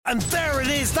And there it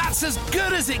is. That's as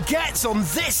good as it gets on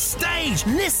this stage.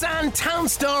 Nissan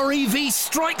Townstar EV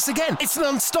strikes again. It's an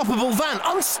unstoppable van.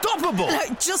 Unstoppable.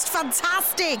 Look, just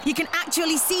fantastic. You can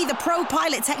actually see the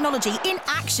ProPilot technology in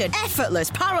action.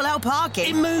 Effortless parallel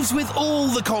parking. It moves with all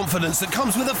the confidence that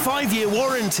comes with a 5-year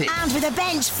warranty. And with a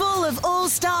bench full of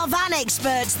all-star van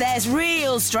experts, there's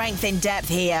real strength in depth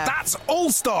here. That's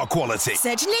all-star quality.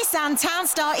 Search Nissan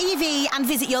Townstar EV and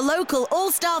visit your local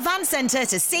all-star van centre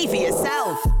to see for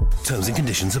yourself. Terms and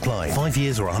conditions apply. 5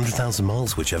 years or 100,000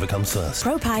 miles, whichever comes first.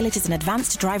 ProPilot is an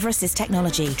advanced driver assist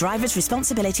technology. Driver's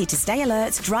responsibility to stay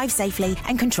alert, drive safely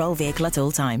and control vehicle at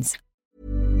all times.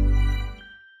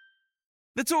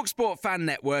 The TalkSport Fan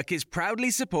Network is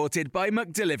proudly supported by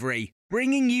McDelivery,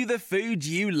 bringing you the food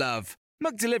you love.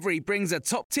 McDelivery brings a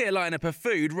top-tier lineup of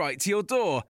food right to your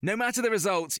door. No matter the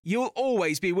result, you'll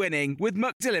always be winning with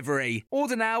McDelivery.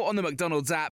 Order now on the McDonald's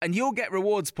app and you'll get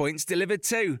rewards points delivered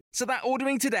too. So that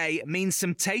ordering today means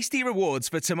some tasty rewards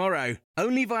for tomorrow.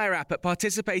 Only via app at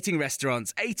participating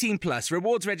restaurants. 18 plus.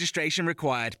 Rewards registration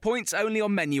required. Points only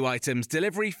on menu items.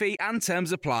 Delivery fee and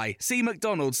terms apply. See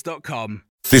mcdonalds.com.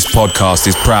 This podcast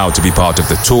is proud to be part of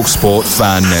the TalkSport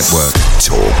Fan Network.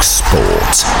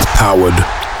 TalkSport. Powered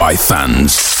by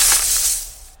fans.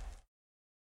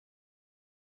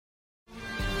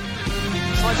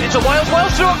 It's a Wales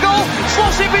through a goal,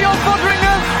 slots it beyond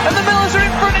Foderingham, and the Millers are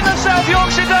in front in the South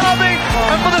Yorkshire derby.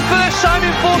 And for the first time in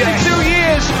 42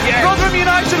 years, Rotherham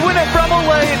United win at Bramall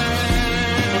Lane.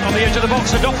 On the edge of the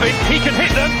box for Doffin, he can hit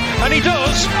them, and he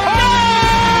does.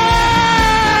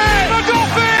 The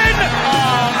Doffin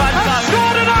has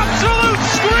scored an absolute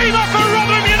screamer for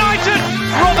Rotherham United.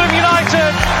 Rotherham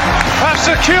United have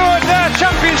secured their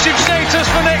championship status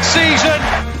for next season.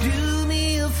 Do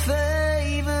me a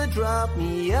favour, drop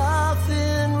me off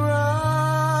in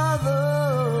Rotherham.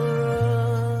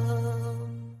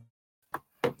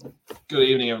 Good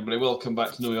evening, everybody. Welcome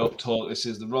back to New York Talk. This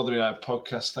is the Rotherham United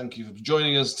podcast. Thank you for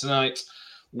joining us tonight.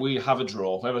 We have a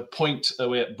draw. We have a point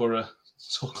away at Borough,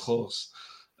 so close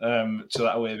to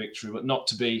that away victory, but not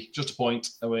to be. Just a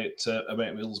point away at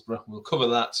Middlesbrough. We'll cover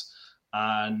that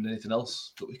and anything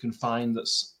else that we can find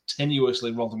that's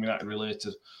tenuously Rotherham United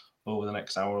related over the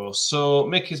next hour or so.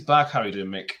 Mick is back. How are you doing,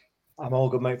 Mick? I'm all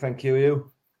good, mate. Thank you.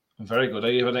 You? I'm very good.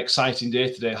 You have an exciting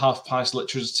day today. Half-price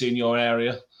electricity in your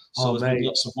area. So there's been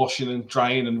lots of washing and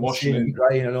drying and washing and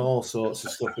drying and all sorts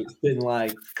of stuff. It's been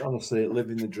like, honestly,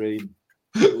 living the dream.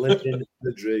 Living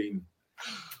the dream.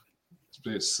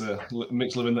 It's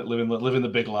Mick's living the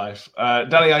big life.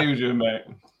 Danny, how you doing, mate?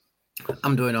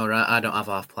 I'm doing all right. I don't have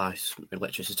half-price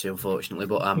electricity, unfortunately,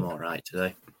 but I'm all right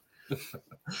today.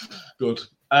 Good.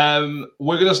 We're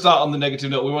going to start on the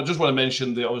negative note. We just want to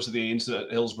mention the incident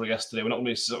at Hillsborough yesterday. We're not going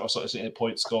to be sort of sitting at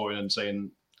point scoring and saying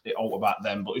it all about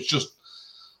them, but it's just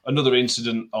another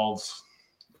incident of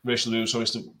racial abuse.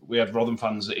 Obviously, we had Rotherham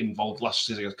fans involved last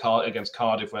season against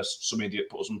Cardiff, where some idiot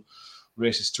put some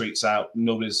racist tweets out.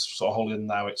 Nobody's sort of holding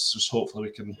now. It's just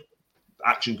hopefully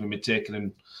action can be taken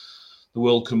and the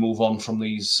world can move on from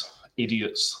these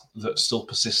idiots that still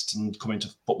persist and come into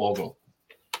football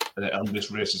and this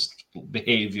racist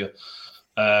behaviour.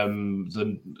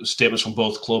 The statements from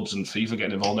both clubs and FIFA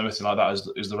getting involved and everything like that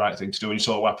is the right thing to do. And you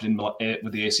saw what happened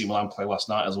with the AC Milan play last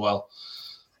night as well.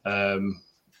 I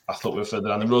thought we were further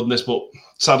down the road in this, but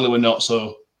sadly we're not.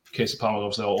 So Casey Palmer,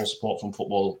 obviously, all support from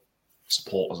football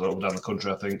supporters over down the country,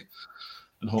 I think,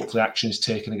 and hopefully action is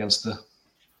taken against the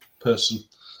person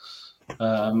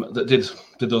that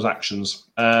did those actions.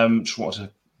 Just wanted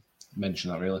to mention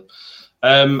that, really.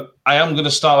 I am going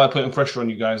to start by putting pressure on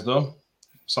you guys, though.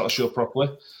 Start the show properly.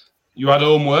 You had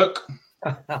homework.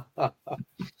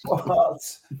 What?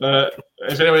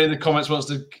 If anyone in the comments wants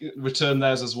to return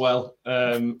theirs as well.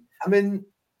 I mean,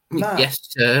 Matt. Yes,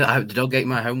 sir. I did not get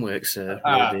my homework, sir.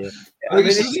 I'm kidding.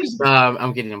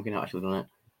 I'm not actually done it.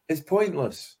 It's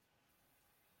pointless.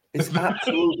 It's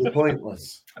absolutely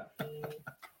pointless.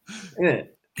 Isn't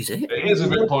it? Is it? It is a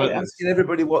bit pointless. Asking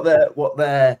everybody what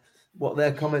their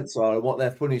comments are and what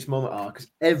their funniest moment are,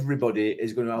 because everybody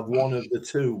is going to have one of the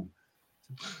two,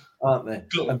 aren't they?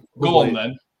 Go on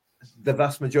then. The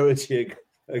vast majority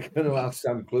are going to have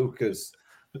Sam Clucas.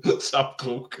 Sam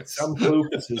Clucas. Sam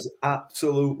Clucas is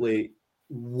absolutely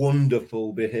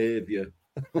wonderful behaviour.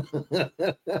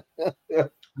 The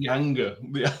anger.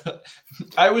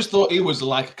 I always thought he was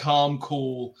like a calm,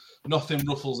 cool, nothing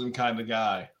ruffles him kind of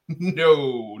guy.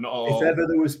 No, not at all. If ever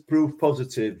there was proof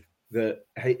positive that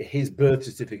his birth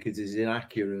certificate is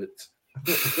inaccurate,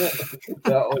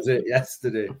 that was it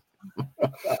yesterday.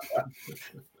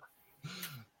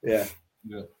 Yeah.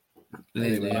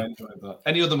 Anyway, I enjoyed that.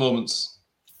 Any other moments?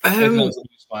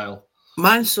 Smile.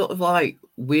 Mine's sort of like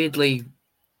weirdly,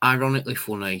 ironically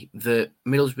funny that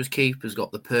Middlesbrough's keeper's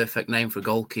got the perfect name for a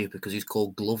goalkeeper because he's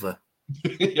called Glover.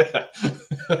 Yeah.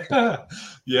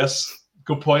 Yes.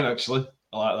 Good point, actually.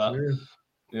 I like that.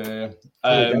 Yeah.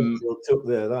 Took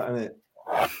there, that, isn't it?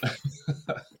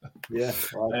 Yeah,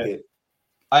 I like it.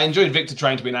 I enjoyed Victor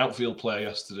trying to be an outfield player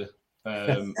yesterday.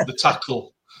 The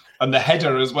tackle and the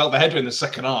header as well. The header in the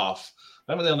second half.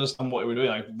 I don't really understand what he was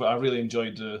doing, but I really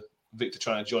enjoyed Victor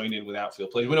trying to join in with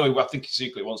outfield players. I think he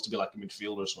secretly wants to be like a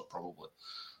midfielder or something, probably.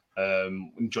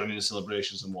 Joining the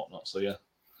celebrations and whatnot. So yeah,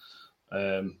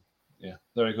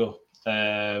 there we go.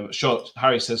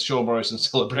 Harry says Sean Morrison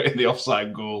celebrating the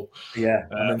offside goal. Yeah,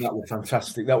 that was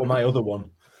fantastic. That was my other one.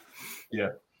 Yeah,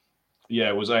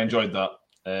 I enjoyed that.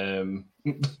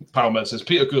 Paramed says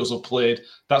Peter Gulsel played.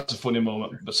 That's a funny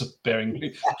moment, but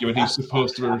given he's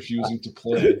supposed to be refusing to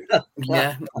play.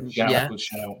 Yeah. Good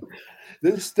shout.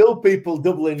 There's still people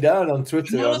doubling down on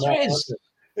Twitter. No, on that,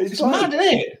 it's mad,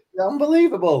 isn't it?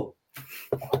 Unbelievable.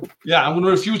 Yeah, I'm going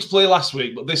to refuse to play last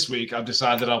week, but this week I've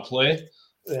decided I'll play.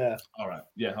 Yeah. All right.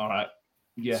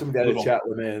 Yeah. Somebody had a chat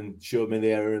with me and showed me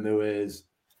the error in the ways.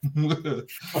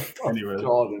 Anyway,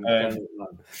 Jordan,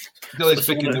 Billy's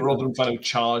picking the Rotherham fan who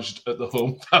charged at the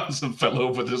home fans and fell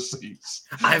over the seats.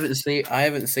 I haven't seen.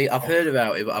 I've heard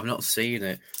about it, but I've not seen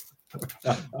it.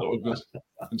 That was good.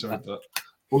 Enjoyed that.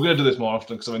 We're going to do this more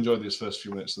often because I've enjoyed these first few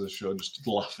minutes of the show, just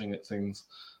laughing at things.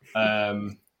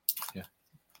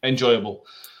 Enjoyable.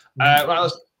 Right,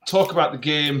 let's talk about the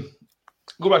game.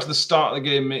 Go back to the start of the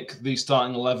game, Mick. The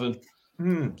starting 11.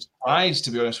 Surprised,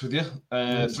 to be honest with you.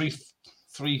 3-3.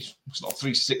 It's not a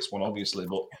 3-6 one, obviously,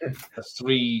 but a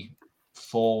 3-4.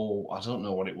 I don't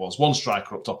know what it was. One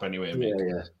striker up top, anyway.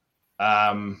 Mick.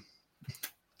 Yeah.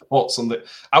 What's on the?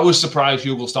 I was surprised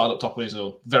Hugo started up top on his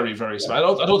own. Very, very surprised.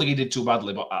 I don't think he did too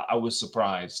badly, but I was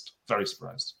surprised. Very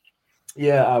surprised.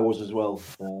 Yeah, I was as well.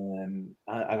 And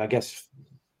I guess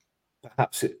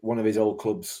perhaps one of his old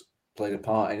clubs played a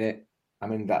part in it. I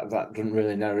mean, that doesn't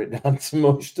really narrow it down too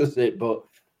much, does it? But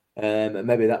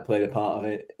maybe that played a part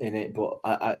of it in it. But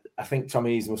I think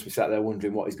Tommy Eason must be sat there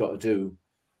wondering what he's got to do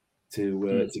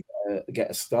to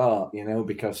get a start,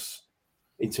 because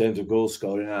in terms of goal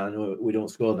scoring, I know we don't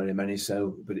score very many,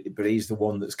 but he's the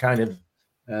one that's kind of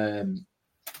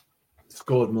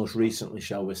scored most recently,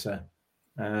 shall we say.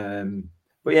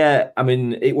 But yeah, I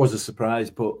mean, it was a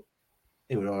surprise, but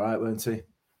he was all right, weren't he?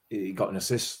 He got an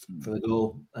assist for the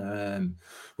goal,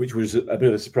 which was a bit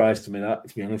of a surprise to me. That,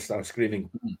 to be honest, I was screaming,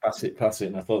 pass it,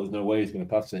 and I thought there's no way he's going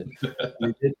to pass it.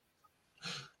 He did.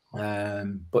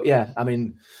 But yeah, I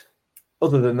mean,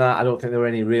 other than that, I don't think there were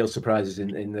any real surprises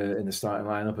in the starting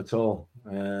lineup at all.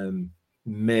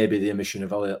 Maybe the omission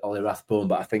of Ollie Rathbone,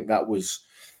 but I think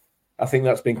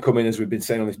that's been coming, as we've been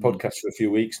saying on this podcast for a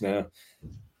few weeks now.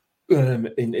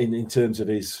 In terms of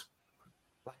his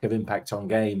lack of impact on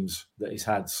games that he's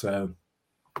had. So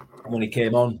when he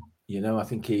came on, I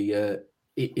think he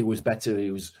was better. He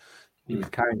was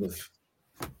kind of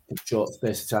in short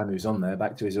space of time he was on there,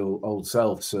 back to his old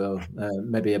self. So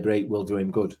maybe a break will do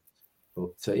him good.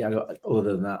 But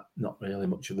other than that, not really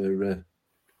much of a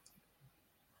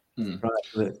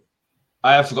surprise.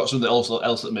 I have forgot something else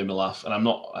that made me laugh, and I'm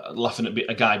not laughing at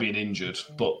a guy being injured,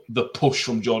 but the push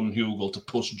from Jordan Hugill to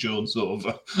push Jones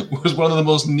over was one of the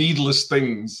most needless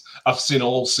things I've seen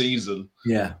all season.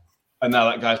 Yeah. And now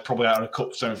that guy's probably out of a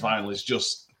cup semi-final. It's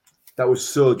just... That was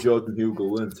so Jordan Hugill,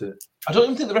 wasn't it? I don't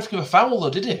even think the ref gave a foul, though,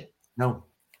 did he? No.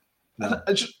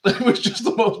 It was just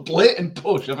the most blatant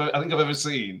push I think I've ever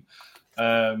seen.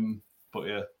 But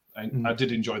yeah. I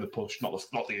did enjoy the push, not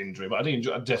the injury, but I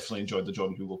definitely enjoyed the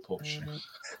Jordan Hugill push.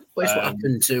 Well, it's what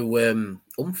happened to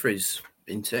Humphreys,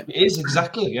 isn't it? It is,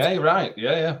 exactly. Yeah, you're right.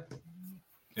 Yeah.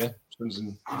 Swings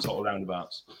in sort of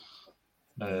roundabouts.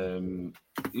 Danny,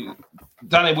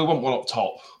 we want one up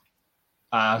top,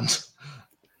 and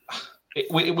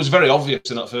it was very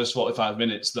obvious in that first 45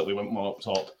 minutes that we went one up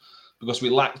top, because we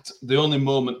lacked. The only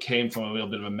moment came from a little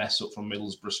bit of a mess up from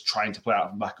Middlesbrough trying to play out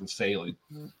from back and failing.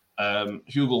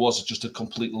 Hugill was just a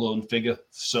complete lone figure,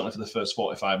 certainly for the first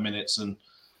 45 minutes. And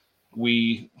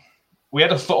we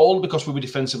had a foothold because we were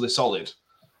defensively solid,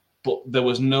 but there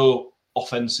was no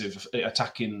offensive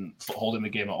attacking foothold in the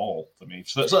game at all for me.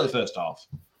 So it's like the first half.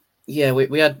 Yeah,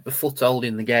 we had a foothold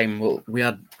in the game. Well, we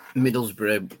had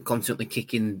Middlesbrough constantly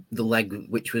kicking the leg,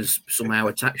 which was somehow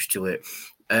attached to it.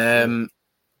 But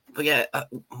yeah,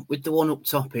 with the one up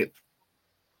top, it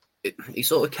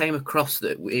sort of came across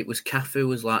that it was Cafu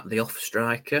was like the off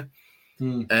striker,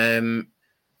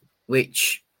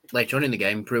 which later on in the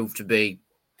game proved to be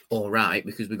all right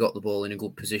because we got the ball in a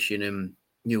good position and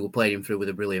Newell played him through with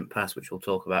a brilliant pass, which we'll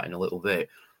talk about in a little bit.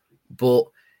 But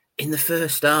in the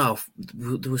first half,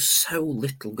 there was so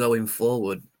little going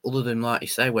forward, other than, like you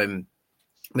say, when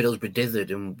Middlesbrough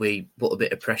dithered and we put a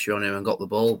bit of pressure on him and got the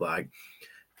ball back.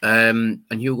 And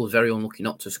Hugo was very unlucky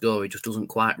not to score. He just doesn't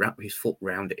quite wrap his foot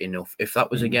round it enough. If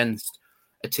that was against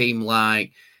a team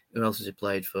like, who else has he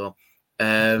played for?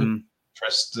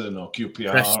 Preston or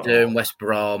QPR. Preston, West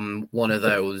Brom, one of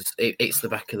those. It's the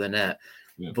back of the net.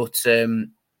 Yeah. But,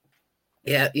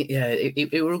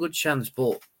 it was a good chance.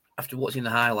 But after watching the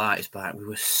highlights back, we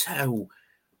were so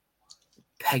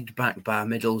pegged back by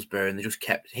Middlesbrough and they just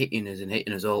kept hitting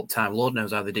us all the time. Lord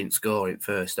knows how they didn't score in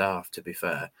first half, to be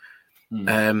fair.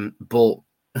 But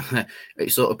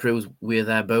it sort of proves we're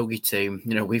their bogey team.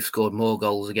 You know, we've scored more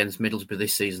goals against Middlesbrough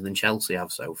this season than Chelsea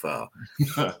have so far,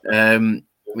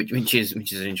 which is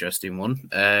an interesting one.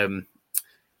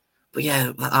 But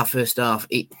yeah, that first half,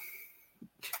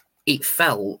 it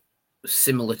felt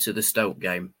similar to the Stoke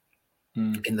game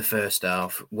in the first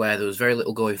half, where there was very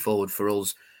little going forward for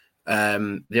us.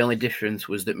 The only difference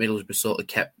was that Middlesbrough sort of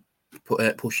kept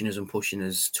pushing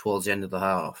us towards the end of the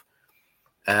half.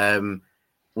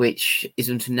 Which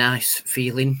isn't a nice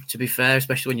feeling, to be fair,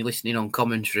 especially when you're listening on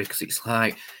commentary, because it's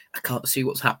like, I can't see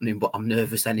what's happening, but I'm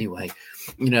nervous anyway.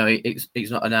 You know,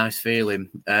 it's not a nice feeling.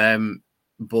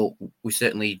 But we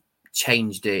certainly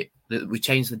changed it. We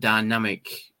changed the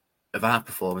dynamic of our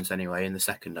performance anyway in the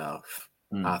second half.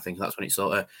 I think that's when it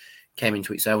sort of came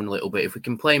into its own a little bit. If we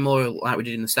can play more like we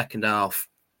did in the second half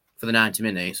for the 90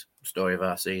 minutes, story of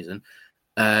our season,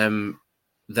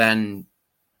 then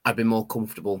I'd be more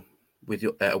comfortable with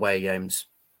away games.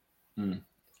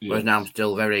 Whereas now I'm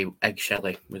still very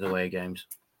eggshelly with away games.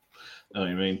 I know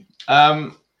what you mean.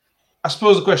 I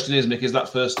suppose the question is, Mick, is that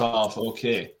first half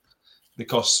okay?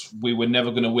 Because we were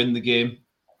never going to win the game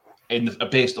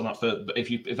based on that first. But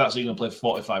if that's you're going to play for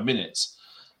 45 minutes,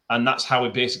 and that's how we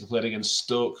basically played against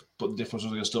Stoke, but the difference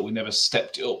was against Stoke, we never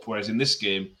stepped it up. Whereas in this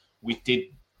game, we did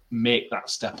make that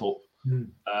step up.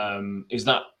 Are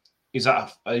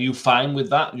you fine with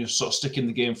that? You sort of stick in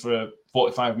the game for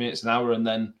 45 minutes, an hour, and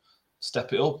then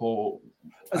step it up, or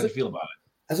how do you feel about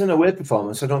it? As an away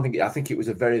performance, I think it was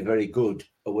a very, very good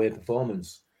away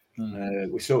performance.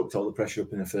 We soaked all the pressure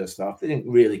up in the first half. They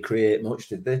didn't really create much,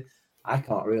 did they? I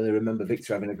can't really remember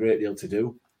Victor having a great deal to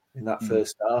do in that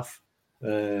first half,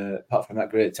 apart from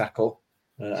that great tackle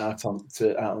out on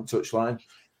touchline.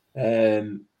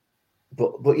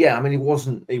 But yeah, I mean,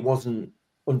 he wasn't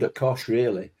under cosh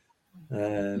really.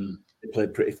 They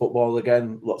played pretty football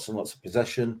again, lots and lots of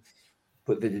possession,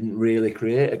 but they didn't really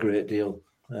create a great deal.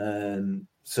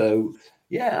 So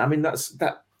yeah, I mean that's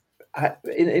that.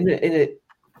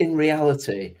 In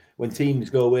reality, when teams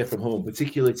go away from home,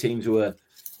 particularly teams who are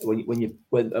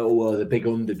the big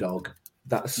underdog,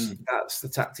 that's the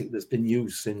tactic that's been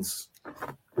used since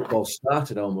football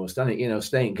started almost, hasn't it? You know,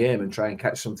 stay in game and try and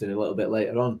catch something a little bit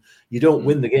later on. You don't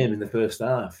win the game in the first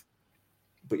half,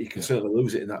 but you can certainly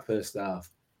lose it in that first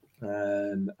half.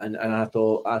 And I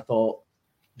thought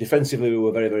defensively we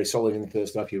were very, very solid in the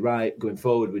first half. You're right. Going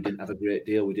forward, we didn't have a great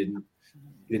deal. We didn't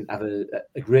have a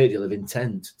great deal of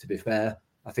intent, to be fair.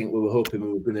 I think we were hoping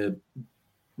we were going to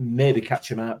maybe catch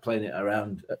him out playing it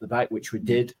around at the back, which we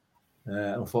did.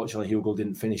 Unfortunately, Hugo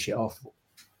didn't finish it off.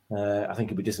 I think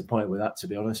he'd be disappointed with that, to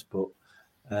be honest. But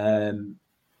then,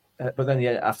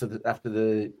 yeah, after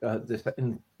the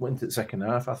went to the second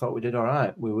half, I thought we did all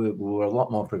right. We were a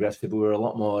lot more progressive. We were a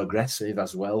lot more aggressive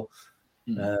as well,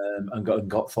 and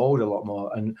got forward a lot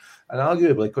more. And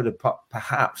arguably could have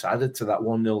perhaps added to that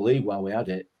 1-0 lead while we had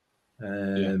it.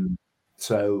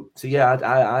 So yeah,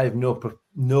 I have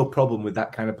no problem with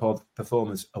that kind of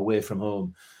performance away from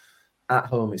home. At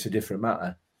home, it's a different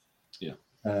matter. Yeah.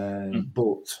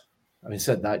 But having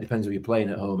said that, it depends who you're playing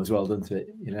at home as well, doesn't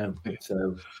it? You know.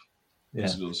 So yeah.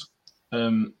 Yes, it does.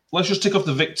 Let's just tick off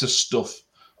the Victor stuff,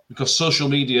 because social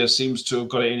media seems to have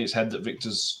got it in its head that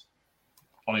Victor's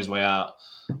on his way out.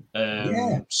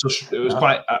 So it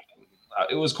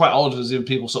was quite odd as if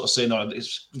people sort of saying, "No,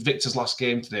 it's Victor's last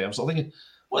game today." I'm sort of thinking,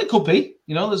 well, it could be.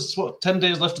 You know, there's 10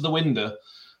 days left of the window,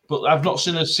 but I've not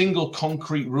seen a single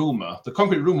concrete rumour. The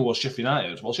concrete rumour was Sheffield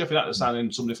United. Well, Sheffield United are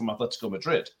signing somebody from Atletico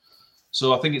Madrid.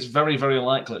 So I think it's very, very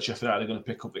likely that Sheffield United are going to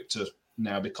pick up Victor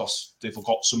now because they've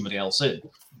got somebody else in.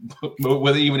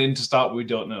 Whether even in to start, we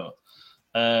don't know.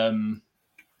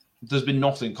 There's been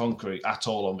nothing concrete at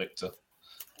all on Victor.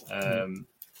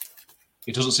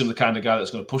 He doesn't seem the kind of guy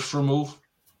that's going to push for a move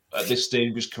at this stage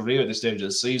of his career, at this stage of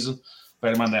the season.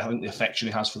 Bear in mind, I think the affection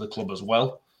he has for the club as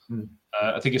well.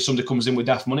 I think if somebody comes in with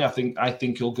daft money, I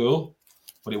think he'll go,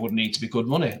 but it would need to be good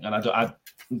money. And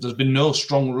there's been no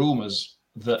strong rumours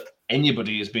that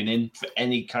anybody has been in for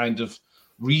any kind of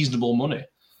reasonable money.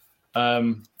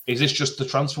 Is this just the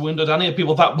transfer window, Danny? Are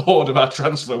people that bored of our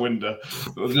transfer window?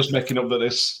 They're just making up that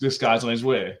this guy's on his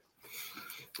way.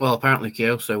 Well, apparently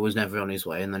Kyoso was never on his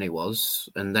way, and then he was,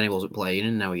 and then he wasn't playing,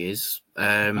 and now he is.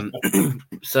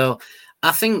 So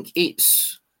I think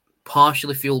it's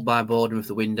partially fueled by boredom of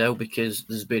the window because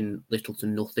there's been little to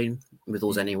nothing with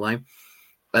us anyway.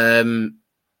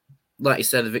 Like you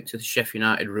said, the Victor Sheffield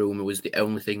United rumour was the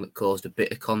only thing that caused a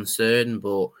bit of concern,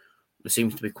 but there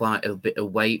seems to be quite a bit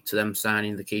of weight to them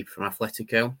signing the keeper from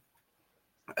Atletico.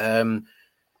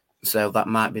 So that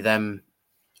might be them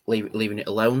leaving it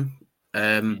alone.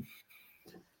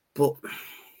 But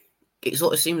it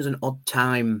sort of seems an odd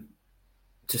time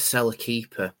to sell a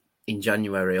keeper in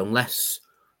January, unless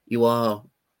you are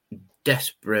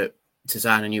desperate to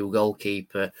sign a new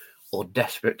goalkeeper or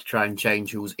desperate to try and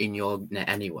change who's in your net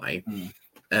anyway.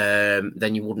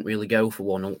 Then you wouldn't really go for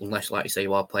one unless, like you say,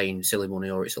 you are playing silly money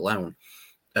or it's a loan.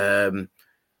 And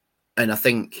I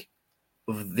think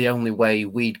the only way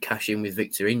we'd cash in with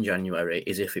Victor in January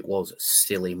is if it was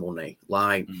silly money,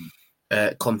 like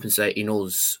compensating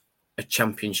us a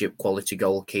championship quality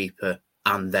goalkeeper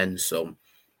and then some.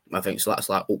 I think so. That's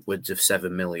like upwards of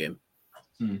 7 million.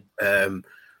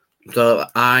 So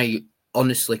I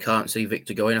honestly can't see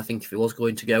Victor going. I think if he was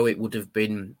going to go, it would have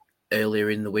been earlier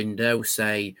in the window,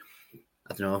 say,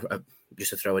 I don't know,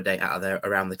 just to throw a date out of there,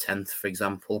 around the 10th, for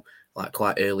example, like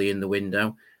quite early in the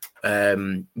window,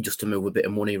 just to move a bit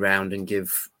of money around and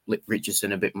give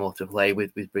Richardson a bit more to play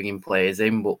with bringing players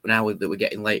in. But now that we're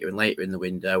getting later and later in the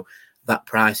window, that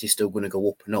price is still going to go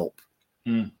up and up.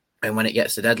 And when it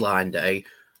gets to deadline day,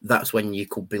 that's when you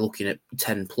could be looking at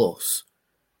 10 plus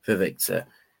for Victor.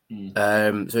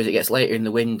 So as it gets later in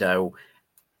the window,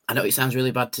 I know it sounds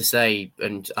really bad to say,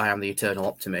 and I am the eternal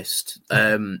optimist.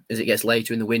 As it gets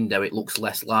later in the window, it looks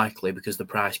less likely because the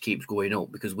price keeps going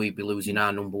up because we'd be losing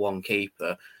our number one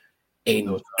keeper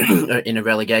in a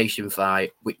relegation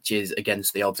fight, which is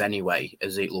against the odds anyway,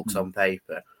 as it looks on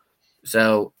paper.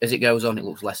 So as it goes on, it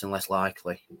looks less and less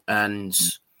likely. And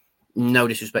no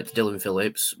disrespect to Dylan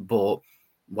Phillips, but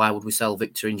why would we sell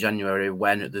Victor in January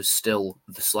when there's still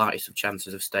the slightest of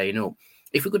chances of staying up?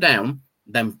 If we go down,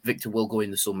 then Victor will go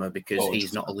in the summer because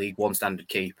he's not a League One standard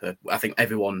keeper. I think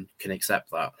everyone can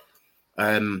accept that.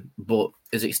 But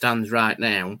as it stands right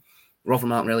now,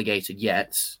 Rotherham aren't relegated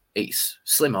yet. It's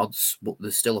slim odds, but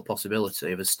there's still a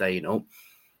possibility of us staying up.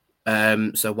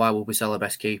 So why would we sell our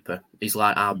best keeper? He's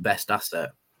like our best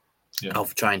asset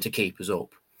of trying to keep us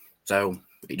up. So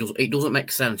it doesn't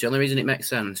make sense. The only reason it makes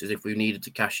sense is if we needed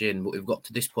to cash in, but we've got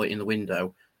to this point in the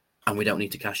window and we don't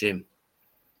need to cash in.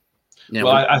 You know,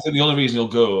 well, I think the only reason he'll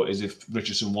go is if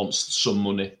Richardson wants some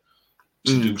money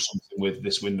to do something with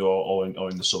this window or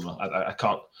in the summer. I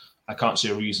can't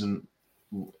see a reason.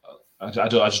 I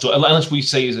just don't, unless we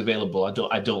say he's available.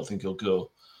 I don't think he'll go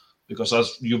because,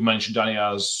 as you've mentioned, Danny,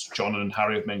 as John and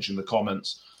Harry have mentioned in the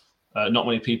comments, not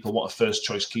many people want a first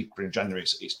choice keeper in January.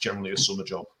 It's generally a summer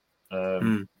job.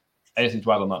 Anything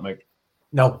to add on that, Meg?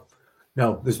 No.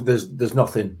 There's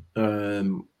nothing.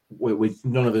 We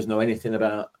none of us know anything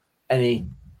about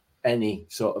any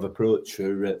sort of approach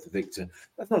for Victor.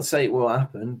 That's not to say it will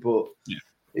happen, but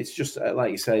it's just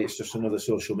like you say, it's just another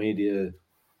social media.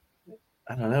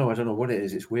 I don't know what it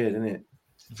is. It's weird, isn't it?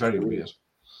 Very weird.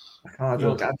 I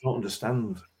don't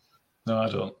understand. No, I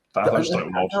don't. I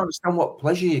don't understand what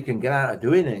pleasure you can get out of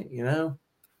doing it. You know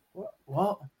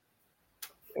what?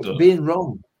 Being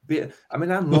wrong. I'm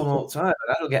wrong all the time,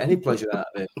 and I don't get any pleasure out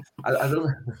of it.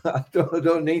 I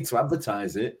don't need to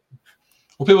advertise it.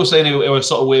 Well, people were saying he was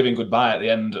sort of waving goodbye at the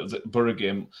end of the Borough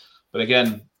game, but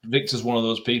again, Victor's one of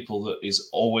those people that is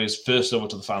always first over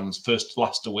to the fans,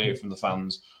 last away from the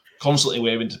fans, constantly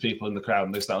waving to people in the crowd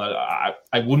and this, that.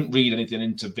 I wouldn't read anything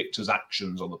into Victor's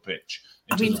actions on the pitch.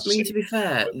 To be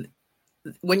fair,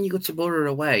 when you go to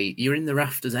Borough away, you're in the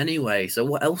rafters anyway. So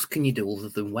what else can you do other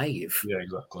than wave? Yeah,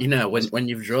 exactly. You know, when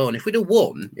you've drawn. If we'd have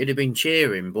won, it'd have been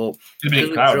cheering, but it'd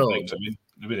be a crowd.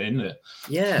 It'd been in there.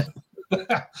 Yeah.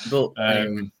 But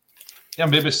Jan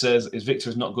Bibis says, "Is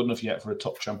Victor not good enough yet for a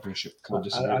top championship club?"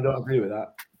 I don't agree with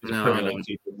that. No,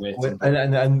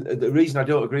 and the reason I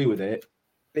don't agree with it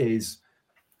is,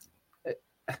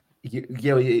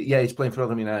 he's playing for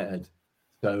Rotherham United,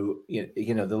 so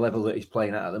you know the level that he's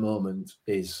playing at the moment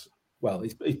is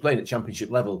he's playing at championship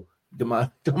level. Don't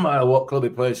matter what club he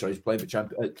plays for, he's playing for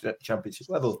championship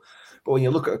level. But when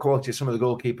you look at the quality of some of the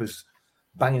goalkeepers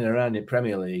banging around in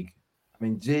Premier League, I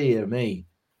mean, dear me,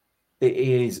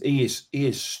 he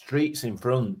is streets in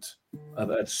front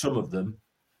of some of them,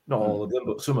 not all of them,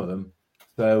 but some of them.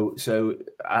 So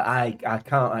I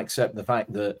can't accept the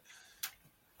fact that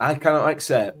I cannot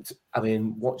accept,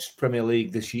 having watched Premier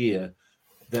League this year,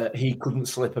 that he couldn't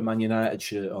slip a Man United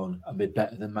shirt on and be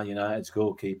better than Man United's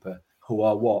goalkeeper, who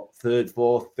are what, 3rd,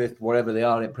 4th, 5th, whatever they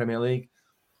are in Premier League?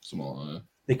 Something like that.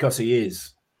 Because he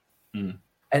is.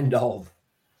 End of.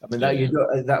 I mean,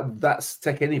 that's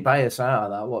take any bias out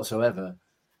of that whatsoever,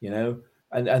 you know.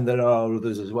 And there are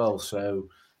others as well. So,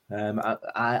 we've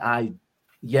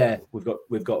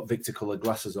got Victor coloured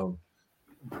glasses on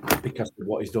because of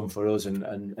what he's done for us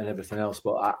and everything else.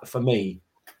 But for me,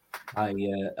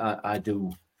 I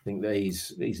do think that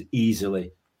he's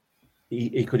easily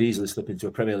he could easily slip into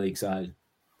a Premier League side,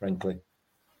 frankly.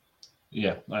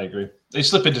 Yeah, I agree. They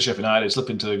slip into Sheffield United, slip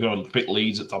into pick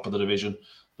Leeds at top of the division.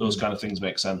 Those kind of things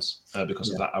make sense because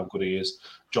of that, how good he is.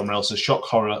 John Morell says, shock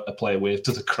horror, a player wave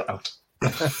to the crowd.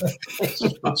 That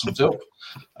sums it up.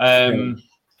 John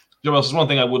Morell says, one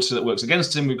thing I would say that works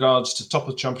against him in regards to top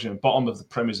of the championship and bottom of the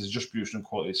Premier is distribution and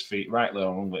quality of his feet. Rightly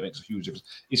or wrongly, it makes a huge difference.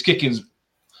 His kicking's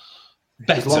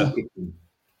better.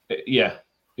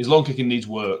 His long kicking needs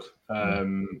work.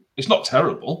 It's not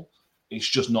terrible. It's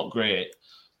just not great.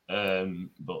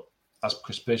 But as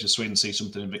Chris Page of Sweden sees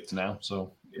something in Victor now,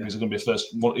 so he's going to be first.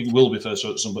 He will be first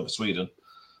at some point for Sweden.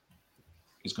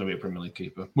 He's going to be a Premier League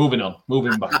keeper. Moving back.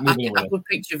 I would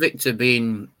picture Victor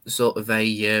being sort of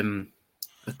a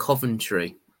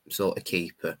Coventry sort of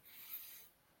keeper.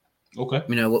 Okay.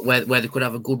 You know, where they could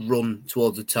have a good run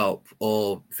towards the top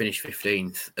or finish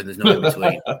 15th, and there's no in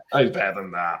between. He's better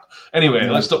than that. Anyway,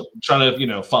 let's stop trying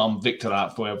to, farm Victor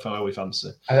out for where we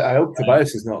fancy. I hope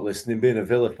Tobias is not listening. Being a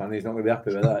Villa fan, he's not going to be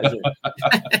happy with that, is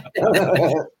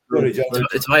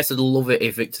he? Tobias would love it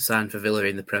if Victor signed for Villa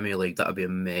in the Premier League. That would be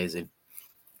amazing.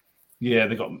 Yeah,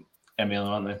 they got Emil,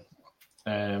 aren't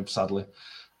they? Sadly.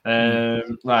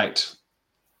 Right.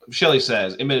 Shelley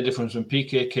says, it made a difference when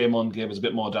PK came on, gave us a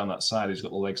bit more down that side. He's got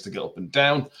the legs to get up and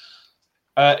down.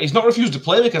 He's not refused to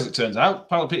play because it turns out.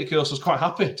 Apparently, Peter Kioso was quite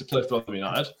happy to play for Rotherham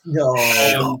United. No,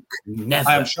 never.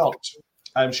 I am shocked.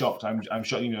 I'm shocked.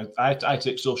 You know, I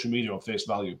take social media on face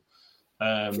value.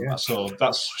 So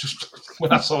that's just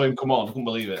when I saw him come on, I couldn't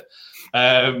believe it.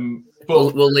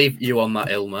 But we'll leave you on that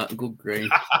hill, Matt. Good grief.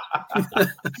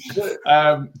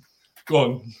 Go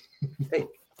on.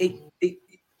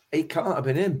 It can't have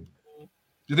been him. Do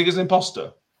you think he's an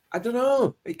imposter? I don't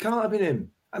know. It can't have been him.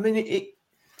 I mean, he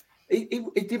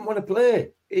didn't want to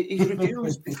play. He's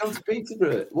refused. He's gone to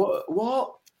Peterborough.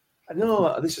 What?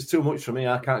 No, this is too much for me.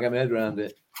 I can't get my head around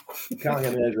it. It's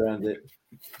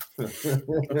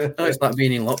like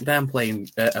being in lockdown playing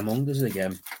Among Us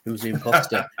again. Who's the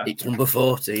imposter? It's number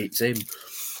 40. It's him.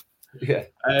 Yeah.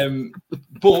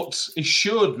 But it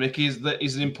showed, Mickey, that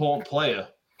he's an important player.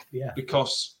 Yeah.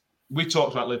 Because we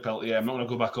talked about Lee Peltier. I'm not going to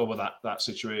go back over that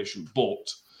situation. But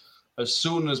as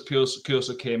soon as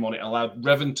Kioso came on, it allowed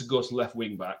Revan to go to left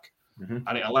wing back,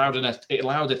 and it allowed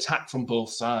attack from both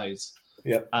sides.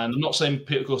 Yeah. And I'm not saying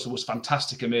Peter Kioso was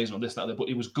fantastic, amazing, or this, that, but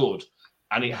he was good,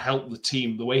 and he helped the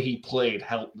team. The way he played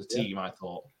helped the team. I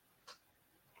thought.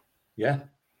 Yeah.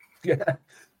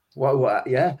 Well,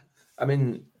 yeah. I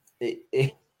mean,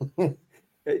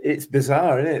 it's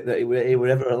bizarre, isn't it, that he were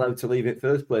ever allowed to leave it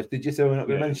first place? Did you say we're not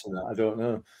going to mention that? I don't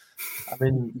know. I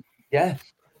mean, yeah,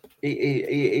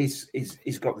 he's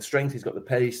got the strength, he's got the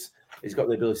pace, he's got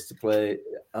the ability to play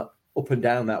up and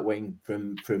down that wing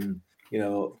from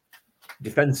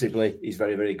defensively. He's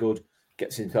very, very good.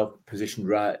 Gets himself positioned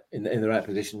right in the right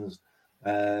positions.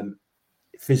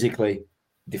 Physically,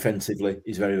 defensively,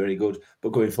 he's very, very good.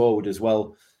 But going forward as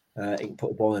well, he can put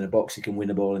a ball in a box. He can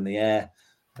win a ball in the air.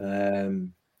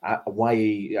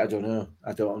 Why? I don't know.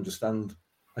 I don't understand.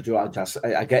 I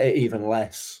get it even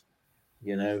less,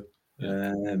 and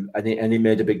he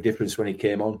made a big difference when he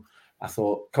came on. I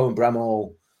thought Colin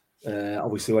Bramall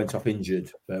obviously went off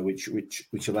injured, which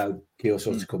allowed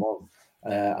Kioso to come on.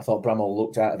 I thought Bramall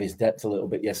looked out of his depth a little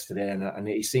bit yesterday, and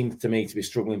he seemed to me to be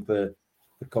struggling for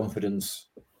confidence.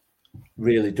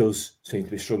 Really does seem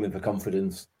to be struggling for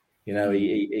confidence. He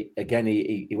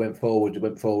went forward,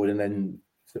 and then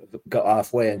got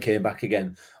halfway and came back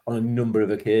again on a number of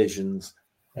occasions.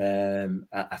 I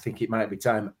think it might be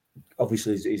time.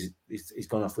 Obviously, he's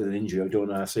gone off with an injury. I don't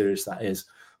know how serious that is.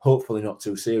 Hopefully, not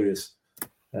too serious.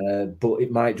 But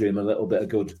it might do him a little bit of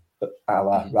good, a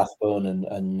la Rathbone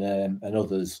and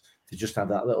others, to just have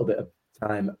that little bit of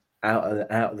time out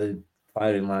of the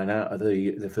firing line, out of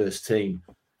the first team.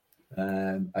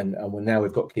 And now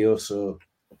we've got Kioso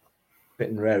fit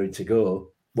and raring to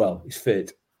go. Well, he's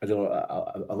fit.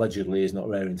 Allegedly, he's not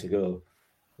raring to go.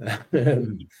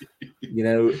 It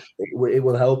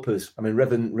will help us. I mean,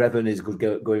 Revan is good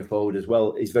going forward as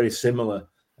well. He's very similar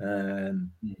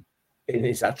in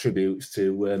his attributes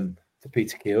to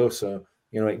Peter Kioso.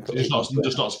 You know, just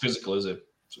not as physical, is it?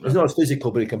 He's not as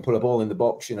physical, but he can put a ball in the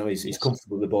box. You know, he's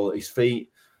comfortable with the ball at his feet.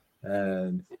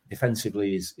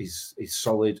 Defensively, he's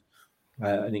solid,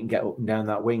 and he can get up and down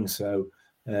that wing. So,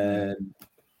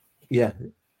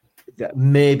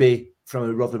 maybe from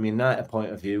a Rotherham United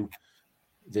point of view,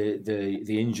 the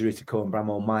injury to Cohen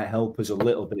Bramall might help us a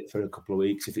little bit for a couple of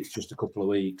weeks, if it's just a couple of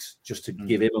weeks, just to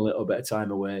give him a little bit of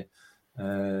time away,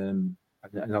 and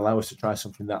allow us to try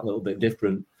something that little bit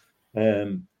different.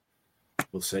 We'll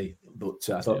see. But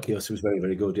I thought Kioso was very,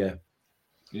 very good, yeah.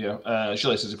 Yeah.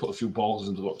 Shelley says he put a few balls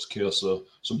into the box, Kioso,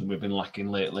 something we've been lacking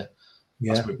lately,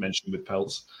 as we've mentioned with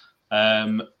Peltz.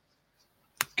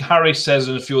 Harry says,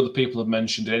 and a few other people have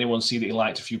mentioned, did anyone see that he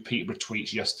liked a few Peterborough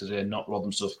tweets yesterday, not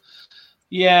Rotherham stuff?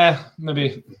 Yeah,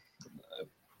 maybe.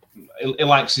 He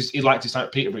liked his time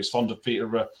at Peterborough. He's fond of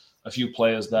Peterborough. A few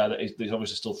players there that he's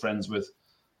obviously still friends with.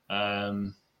 I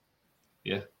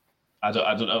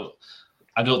don't know.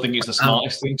 I don't think it's the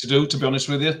smartest thing to do, to be honest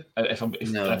with you. If I'm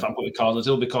putting cards on the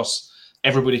table, because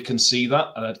everybody can see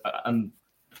that, and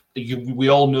we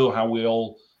all know how we're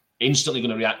all instantly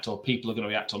going to react, or people are going to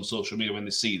react on social media when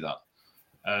they see that.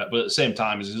 But at the same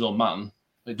time, as his own man,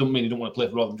 it doesn't mean he don't want to play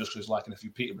for Rotherham just because he's liking a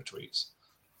few Peterborough tweets.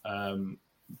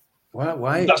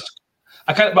 Why?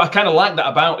 I kind of like that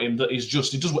about him, that he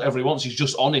does whatever he wants. He's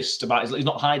just honest about it. He's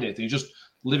not hiding anything. He's just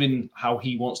living how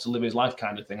he wants to live his life,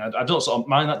 kind of thing. I don't sort of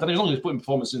mind that. As long as he's putting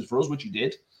performances for us, which he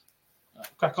did,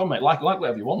 crack on, mate. Like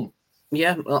whatever you want.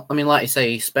 Yeah, well, I mean, like you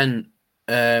say, he spent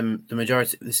the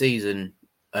majority of the season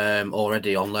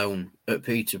already on loan at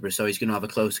Peterborough, so he's going to have a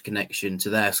closer connection to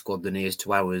their squad than he is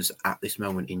to ours at this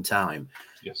moment in time.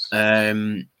 Yes.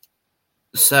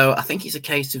 So I think it's a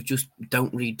case of just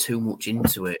don't read too much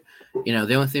into it. You know,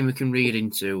 the only thing we can read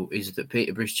into is that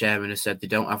Peterborough's chairman has said they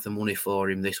don't have the money for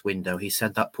him this window. He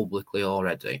said that publicly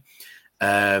already.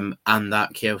 And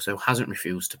that Kioso hasn't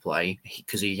refused to play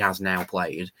because he has now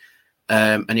played.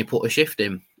 And he put a shift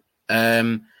in.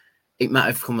 It might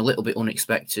have come a little bit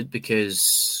unexpected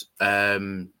because,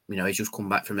 he's just come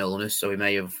back from illness. So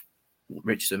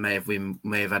Richardson may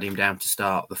have had him down to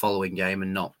start the following game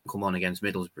and not come on against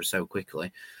Middlesbrough so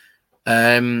quickly.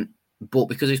 But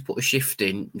because he's put a shift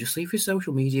in, just leave his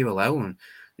social media alone.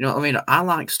 You know what I mean? I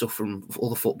like stuff from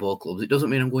other football clubs. It doesn't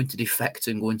mean I'm going to defect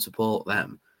and go and support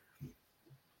them.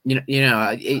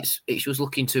 It's just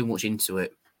looking too much into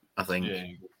it, I think. Yeah.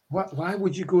 Why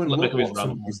would you go and look at what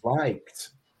somebody's liked?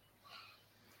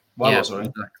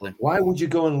 Exactly. Why would you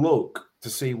go and look to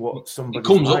see what somebody? It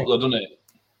comes up though, doesn't it?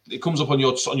 It comes up on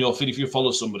your feed if you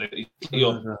follow somebody.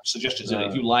 Your suggestions in it.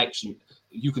 If you like some,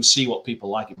 you can see what people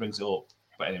like. It brings it up.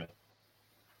 But anyway,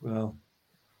 well,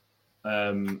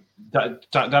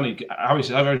 Danny,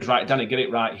 Harry's right. Danny, get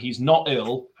it right. He's not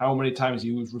ill. How many times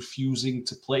he was refusing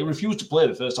to play? He refused to play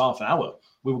the first half an hour.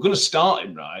 We were going to start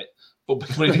him right, but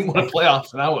because he didn't want to play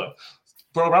half an hour.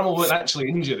 Bramall weren't actually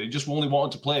injured. He just only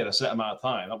wanted to play at a set amount of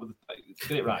time.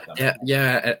 Get it right, Danny.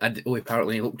 Yeah.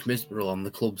 Apparently he looked miserable on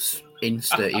the club's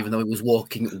Insta, even though he was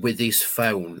walking with his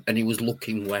phone and he was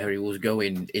looking where he was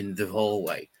going in the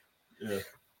hallway. Yeah.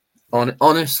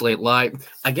 Honestly,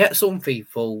 I get some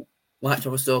people like to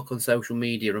have a stalk on social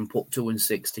media and put 2 and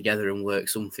 6 together and work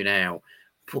something out,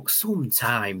 but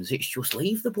sometimes it's just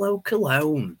leave the bloke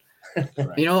alone.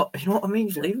 Right. You know what I mean?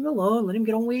 Just leave him alone. Let him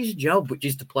get on with his job, which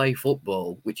is to play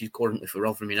football, which is currently for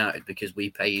Rotherham United because we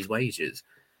pay his wages.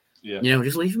 Yeah.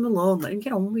 Just leave him alone. Let him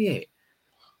get on with it.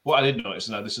 What I did notice,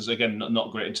 now this is again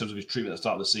not great in terms of his treatment at the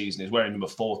start of the season, he's wearing number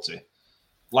 40.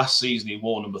 Last season he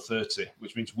wore number 30,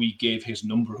 which means we gave his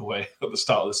number away at the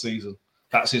start of the season.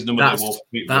 That's his number that he wore for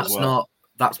people as well.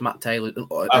 That's Matt Taylor.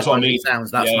 That's what I mean.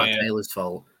 That's Matt Taylor's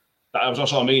fault. That was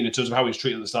also what I mean in terms of how he's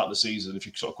treated at the start of the season. If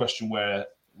you sort of question where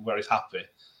he's happy,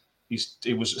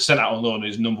 he was sent out on loan and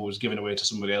his number was given away to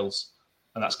somebody else.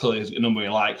 And that's clearly a number he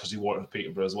liked because he wore it for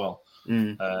Peterborough as well.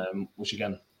 Which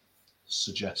again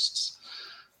suggests.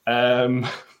 We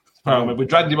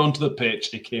dragged him onto the pitch,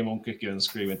 he came on kicking and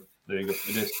screaming. There you go,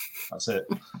 he did. That's it.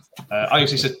 I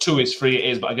actually said 2 is 3, it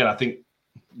is, but again, I think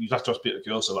you have to ask Peter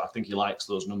Kioso, but I think he likes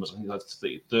those numbers. I think that's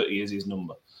 30 is his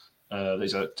number.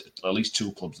 There's at least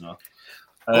 2 clubs now.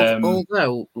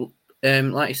 Although,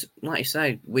 like you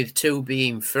say, with 2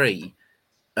 being 3,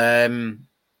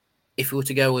 if we were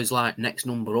to go as next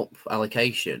number up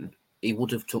allocation, he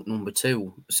would have took number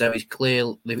 2. So he's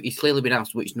clearly been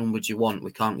asked which number do you want.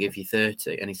 We can't give you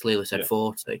 30, and he's clearly said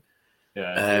 40.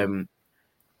 Yeah.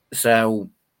 So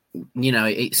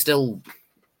it's still,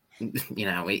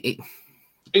 it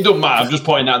doesn't matter. I'm just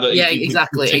pointing out that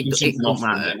exactly. It doesn't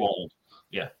matter.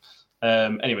 Yeah.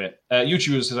 Anyway,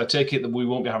 YouTuber says, I take it that we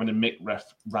won't be having a Mick ref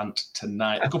rant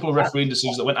tonight. A couple of refereeing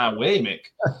decisions that went our way, Mick.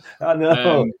 I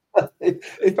know.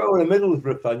 If I were a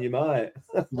Middlesbrough fan, you might.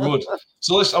 Good.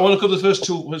 So I want to cover the first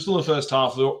two. We're still in the first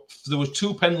half. There were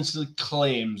 2 penalty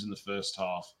claims in the first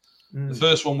half. The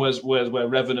first one was where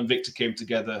Revan and Victor came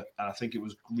together, and I think it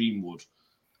was Greenwood.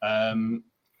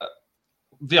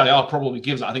 VAR probably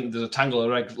gives that. I think there's a tangle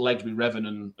of legs with Revan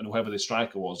and whoever the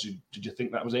striker was. Did you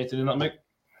think that was anything in that, Mick?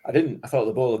 I didn't. I thought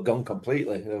the ball had gone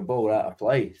completely. The ball were out of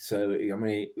play. So I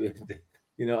mean,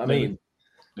 you know what I mean?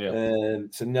 Yeah.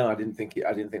 So no, I didn't think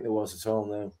there was at all.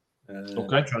 No.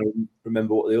 Okay. I'm trying to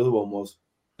remember what the other one was.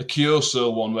 The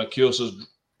Kyoso one, where Kyoso's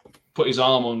put his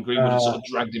arm on Greenwood and sort of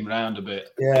dragged him around a bit.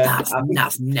 Yeah,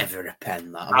 that's never a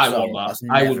pen. That I want that.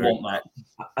 I would want that.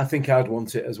 I think I'd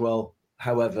want it as well.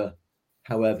 However,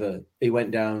 he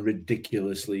went down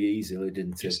ridiculously easily,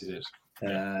 didn't he? Yes, he did.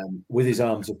 With his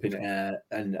arms up in air,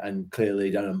 and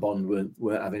clearly Darren Bond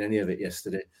weren't having any of it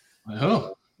yesterday.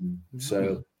 Oh.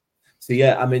 So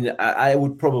yeah, I mean, I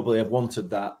would probably have wanted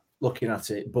that looking at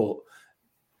it, but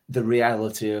the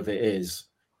reality of it is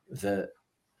that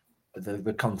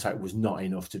the contact was not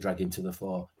enough to drag him to the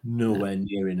floor. Nowhere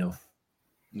near enough.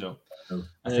 No.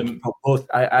 I think both.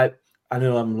 I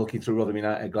know I'm looking through Rotherham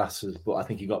United glasses, but I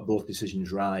think he got both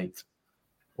decisions right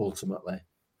ultimately.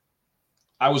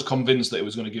 I was convinced that it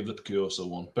was going to give the Kyoso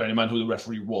one. Bearing in mind who the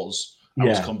referee was, I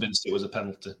was convinced it was a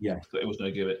penalty. Yeah, that it was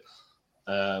going to give it.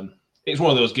 It's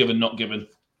one of those given, not given.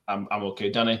 I'm okay.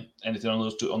 Danny, anything on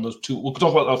those two? We'll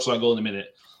talk about the offside goal in a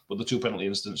minute. But the 2 penalty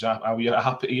incidents, are you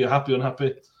happy? Are you happy?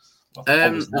 Unhappy?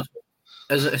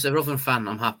 As a Rotherham fan,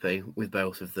 I'm happy with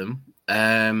both of them.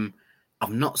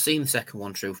 I've not seen the second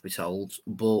one, truth be told,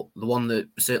 but the one that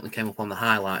certainly came up on the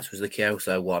highlights was the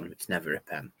Kyoso one. It's never a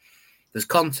pen. There's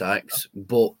contact,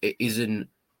 but it isn't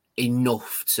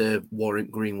enough to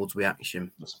warrant Greenwood's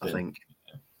reaction, I think.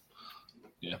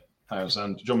 Yeah, I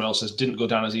understand. John Morell says, didn't go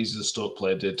down as easy as the Stoke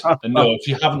player did. And no, if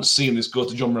you haven't seen this, go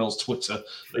to John Morell's Twitter.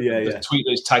 The tweet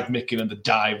that is tagged Mick in and the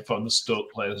dive from the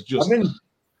Stoke player is just... I mean,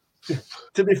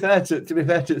 to be fair to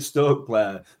the Stoke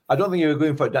player, I don't think he was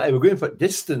going for that. He was going for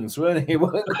distance, weren't he?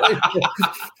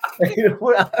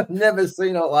 I've never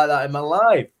seen it like that in my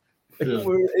life.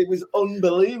 It was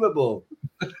unbelievable.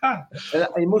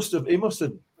 He must have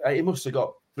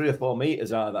got 3 or 4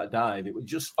 meters out of that dive. It was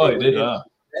just. Oh, he did.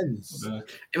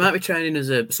 He might be training as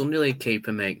a Sunday League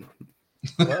keeper, mate.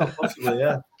 Well, possibly,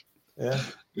 yeah.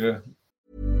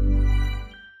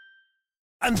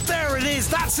 And there it is.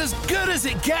 That's as good as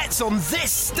it gets on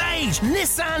this stage.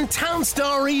 Nissan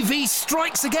Townstar EV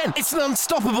strikes again. It's an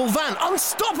unstoppable van.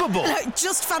 Unstoppable.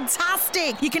 Just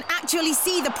fantastic. You can actually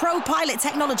see the Pro Pilot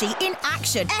technology in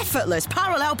action. Effortless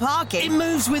parallel parking. It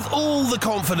moves with all the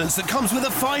confidence that comes with a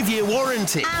 5-year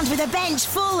warranty. And with a bench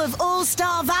full of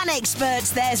all-star van experts,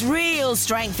 there's real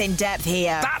strength in depth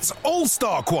here. That's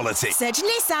all-star quality. Search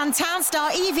Nissan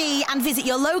Townstar EV and visit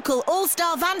your local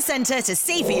all-star van centre to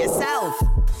see for yourself.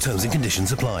 Terms and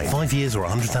conditions apply. 5 years or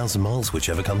 100,000 miles,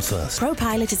 whichever comes first.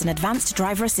 ProPilot is an advanced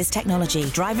driver assist technology.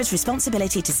 Driver's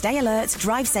responsibility to stay alert,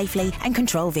 drive safely, and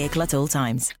control vehicle at all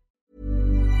times.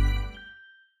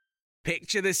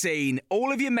 Picture the scene.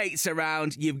 All of your mates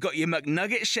around, you've got your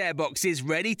McNugget share boxes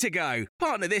ready to go.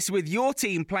 Partner this with your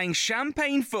team playing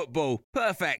champagne football.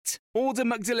 Perfect. Order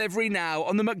McDelivery now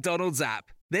on the McDonald's app.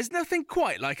 There's nothing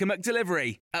quite like a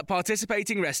McDelivery. At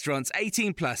participating restaurants,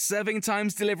 18 plus, serving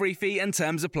times, delivery fee and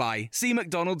terms apply. See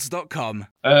mcdonalds.com.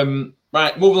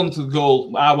 Right, moving on to the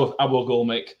goal. Our goal,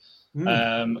 Mick.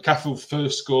 Cafu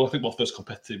first goal, first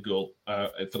competitive goal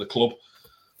for the club.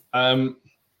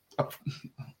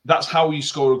 That's how you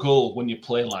score a goal when you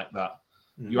play like that.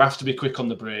 You have to be quick on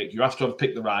the break. You have to have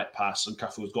picked the right pass, and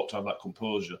Cafu's got to have that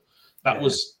composure. That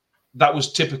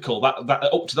was typical. That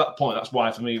up to that point, that's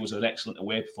why for me it was an excellent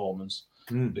away performance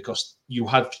because you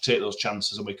had to take those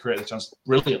chances, and we created the chance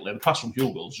brilliantly. The pass from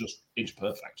Hugo was just inch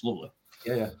perfect, lovely.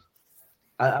 Yeah.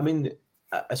 I mean,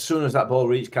 as soon as that ball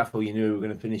reached Cafu, you knew he was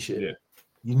going to finish it. Yeah.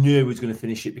 You knew he was going to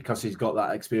finish it because he's got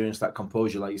that experience, that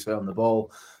composure, like you say, on the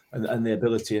ball, and the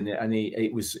ability,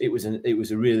 it was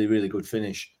a really, really good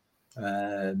finish.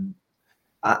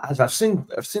 As I've seen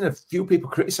a few people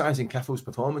criticising Cafu's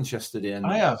performance yesterday, and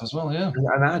I have as well, yeah.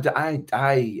 And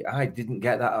I didn't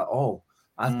get that at all.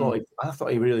 I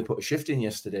thought he really put a shift in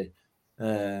yesterday.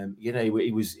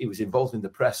 He was involved in the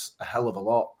press a hell of a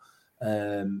lot,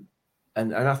 and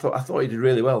I thought he did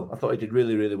really well. I thought he did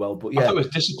really, really well. But yeah, I thought he was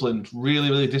disciplined, really,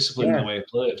 really disciplined in the way he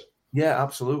played. Yeah,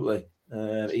 absolutely.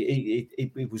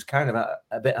 He was kind of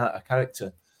a bit out of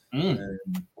character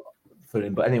for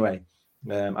him, but anyway.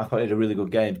 I thought he had a really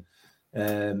good game.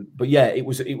 But yeah, it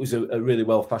was a really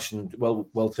well fashioned,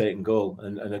 well taken goal,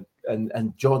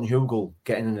 and Jordan Hugill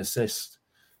getting an assist.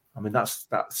 I mean, that's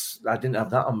I didn't have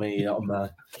that on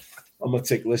my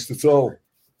tick list at all.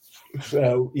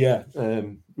 So yeah,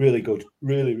 really good,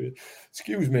 really,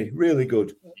 excuse me, really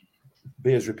good.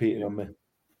 Beer's repeating on me.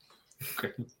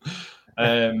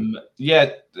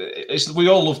 Yeah, we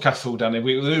all love Cafu, Danny.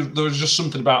 There was just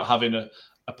something about having a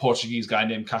Portuguese guy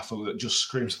named Cafu that just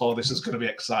screams, "Oh, this is going to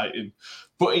be exciting."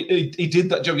 But he did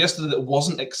that job yesterday that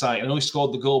wasn't exciting. I know he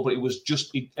scored the goal, but it was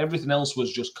just everything else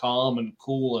was just calm and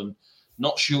cool and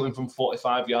not shooting from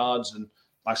 45 yards and,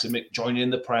 like I said, Mick joining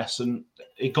in the press, and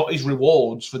he got his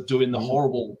rewards for doing the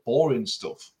horrible, boring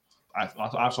stuff. That's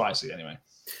what I see anyway.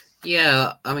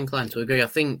 Yeah, I'm inclined to agree. I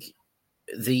think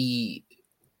the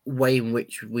way in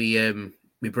which we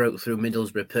broke through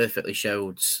Middlesbrough perfectly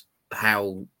showed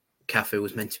how Cafu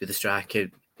was meant to be the striker,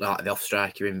 like the off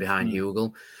striker in behind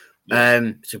Hugill.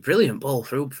 It's a brilliant ball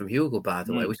through from Hugill, by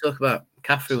the way. We talk about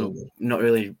Cafu not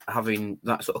really having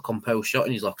that sort of composed shot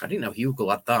in his locker. I didn't know Hugill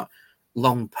had that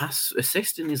long pass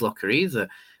assist in his locker either.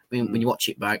 I mean, when you watch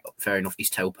it back, fair enough, he's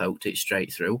toe poked it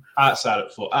straight through. Outside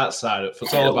of foot. It's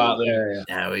all about the...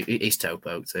 No, he's toe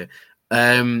poked it.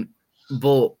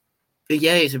 But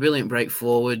yeah, it's a brilliant break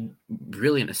forward,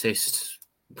 brilliant assist,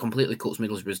 completely cuts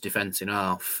Middlesbrough's defence in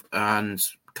half, and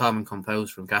calm and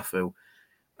composed from Cafu.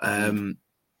 I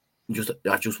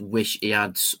just wish he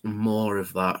had more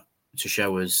of that to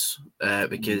show us,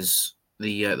 because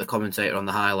the commentator on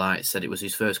the highlights said it was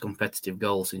his first competitive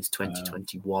goal since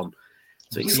 2021.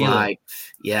 So it's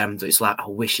it's like I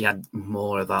wish he had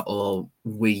more of that, or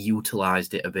we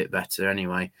utilised it a bit better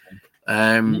anyway.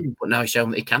 But now he's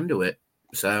shown that he can do it,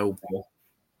 so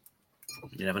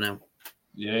you never know.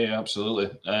 Yeah, absolutely.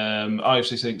 I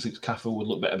obviously think Cafu would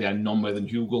look better behind Nombe than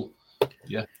Hugill.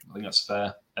 Yeah, I think that's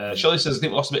fair. Shelley says, I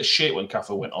think we lost a bit of shape when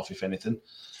Cafu went off, if anything.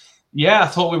 Yeah, I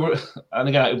thought we were... And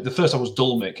again, the first time was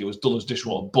dull, Mick. It was dull as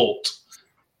dishwater, but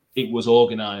it was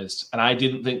organised. And I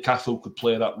didn't think Cafu could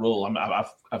play that role. I mean,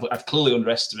 I've clearly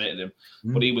underestimated him,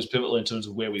 but he was pivotal in terms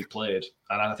of where we played.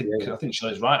 And I think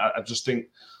Shelley's right. I just think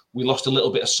we lost a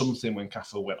little bit of something when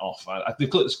Cafu went off. I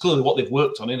think it's clearly what they've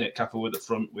worked on, isn't it? Cafu at the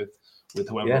front with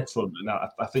whoever up front. And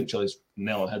I think Shelley's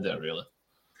nail on the head there, really.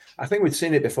 I think we'd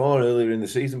seen it before earlier in the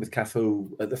season with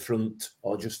Cafu at the front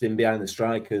or just in behind the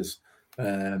strikers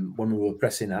when we were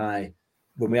pressing high,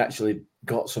 when we actually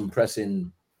got some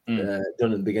pressing done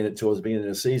towards the beginning of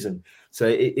the season. So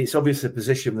it's obviously a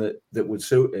position that would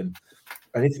suit him.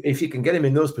 And if you can get him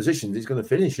in those positions, he's going to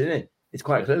finish, isn't it? It's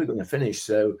quite clearly going to finish.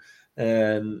 So,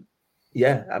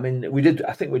 yeah, I mean,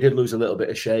 I think we did lose a little bit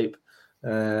of shape.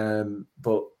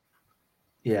 But,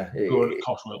 yeah. We were at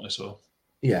cost, weren't we? So.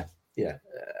 Yeah.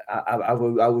 I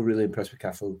was really impressed with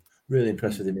Cafu. Really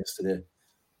impressed with him yesterday.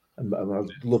 And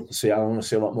I'd love to see. I want to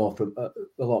see a lot more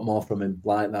from him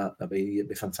like that. It'd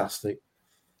be fantastic.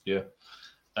 Yeah.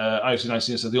 Actually, nice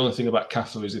to say the only thing about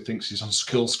Cafu is he thinks he's on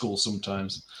school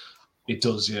sometimes. He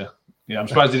does, yeah. Yeah, I'm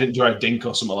surprised he didn't do a dink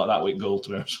or something like that with goal, to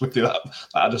be honest with you. That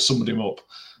had just summed him up.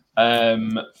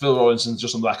 Phil Rawlinson,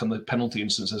 just on the back on the penalty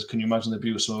instance, says, can you imagine the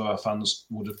abuse some of our fans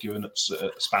would have given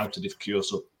spouted if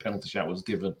Kyoto penalty shout was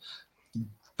given?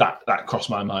 That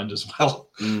crossed my mind as well.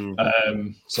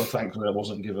 So thankfully it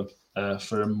wasn't given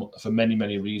for many,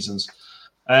 many reasons.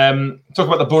 Talk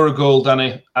about the Borough goal,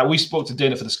 Danny. We spoke to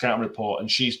Dana for the scouting report,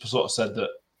 and she sort of said that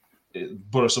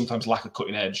Borough sometimes lack a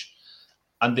cutting edge,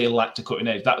 and they lacked a cutting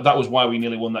edge. That was why we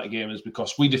nearly won that game, is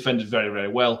because we defended very, very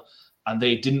well, and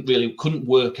they couldn't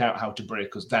work out how to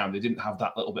break us down. They didn't have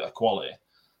that little bit of quality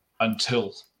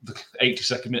until the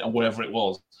 82nd minute or whatever it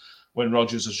was, when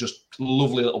Rodgers was just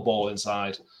lovely little ball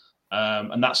inside.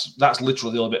 And that's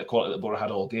literally the only bit of quality that Borough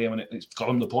had all game, and it's got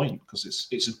them the point because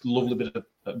it's a lovely bit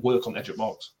of work on the edge of the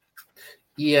box.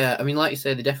 Yeah, I mean, like you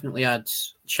say, they definitely had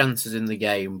chances in the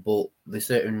game, but they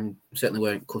certainly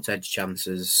weren't cut-edge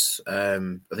chances. I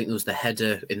think there was the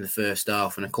header in the first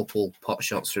half and a couple pot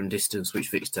shots from distance, which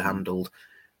Victor handled.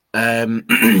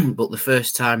 But the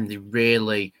first time they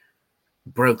really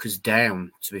broke us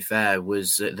down, to be fair,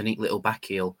 was the neat little back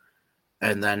heel,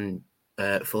 and then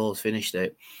Foles finished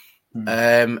it.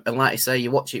 And like I say,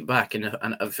 you watch it back, and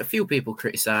a few people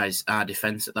criticise our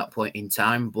defence at that point in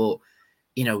time, but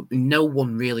you know, no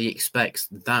one really expects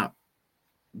that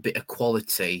bit of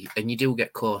quality, and you do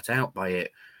get caught out by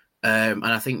it. And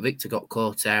I think Victor got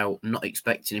caught out not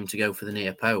expecting him to go for the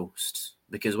near post,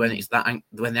 because when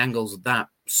the angle's that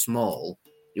small,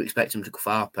 you expect him to go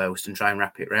far post and try and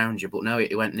wrap it around you. But no,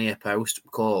 it went near post,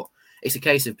 caught. It's a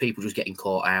case of people just getting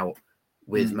caught out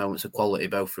with moments of quality,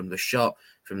 both from the shot,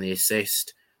 from the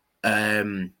assist.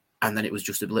 and then it was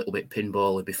just a little bit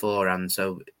pinbally beforehand,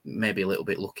 so maybe a little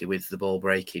bit lucky with the ball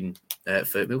breaking.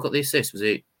 Who got the assist? Was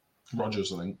it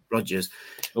Rodgers? I think Rodgers.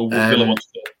 Oh, Villa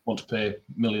want to pay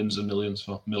millions and millions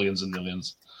for millions and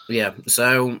millions. Yeah,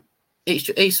 so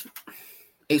it's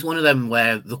one of them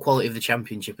where the quality of the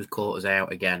Championship has caught us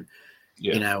out again.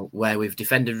 Yeah. You know, where we've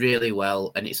defended really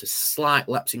well, and it's a slight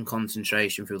lapse in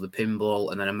concentration through the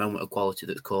pinball, and then a moment of quality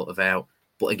that's caught us out.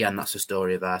 But again, that's the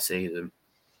story of our season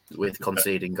with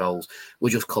conceding goals. We're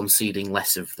just conceding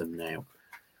less of them now.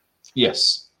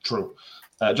 Yes, true.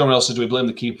 John Rell said, do we blame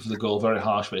the keeper for the goal? Very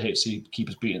harsh, but I hate to see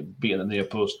keepers beating the near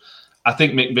post. I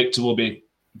think Mick Victor will be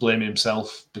blaming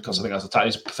himself because I think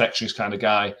he's a perfectionist kind of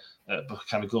guy,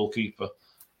 kind of goalkeeper.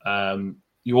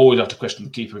 You always have to question the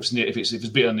keeper. If it's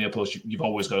beaten on the near post, you've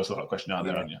always got to throw that question out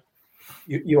there, haven't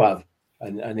you? You have,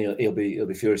 and he'll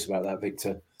be furious about that,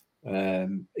 Victor.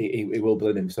 He will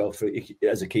blame himself for it.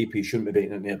 As a keeper, he shouldn't be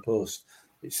beaten at near post.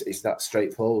 It's that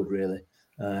straightforward, really.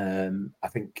 I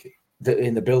think that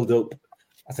in the build-up,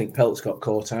 I think Peltz got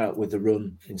caught out with the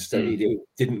run. Instead, he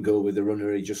didn't go with the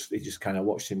runner. He just kind of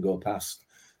watched him go past,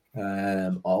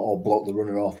 or block the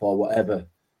runner off, or whatever.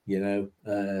 You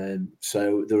know,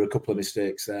 so there were a couple of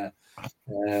mistakes there.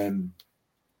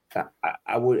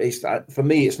 I would. For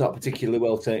me, it's not a particularly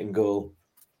well taken goal.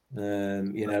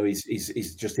 You know, he's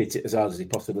just hit it as hard as he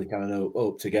possibly can and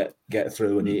hope to get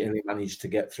through, and he managed to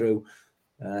get through.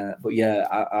 But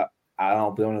yeah,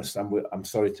 I'll be honest. I'm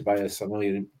sorry, Tobias.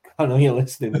 I know you're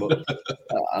listening, but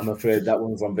I'm afraid that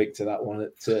one's on Victor. That one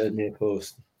at near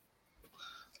post.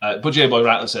 But J-Boy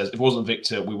Rattler says, if it wasn't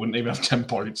Victor, we wouldn't even have 10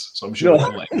 points. So I'm sure.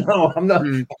 No, I'm not.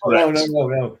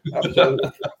 No.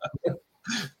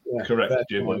 Yeah, correct,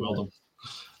 J-Boy. Well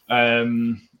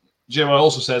done. J-Boy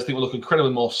also says, I think we look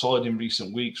incredibly more solid in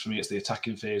recent weeks. For me, it's the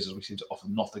attacking phases. We seem to offer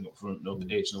nothing up front, no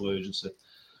age, no urgency.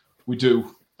 We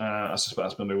do. I suspect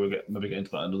that's maybe we'll get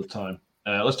into that another time.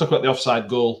 Let's talk about the offside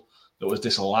goal that was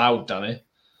disallowed, Danny.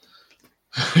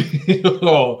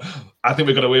 I think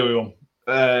we got away with one.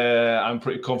 I'm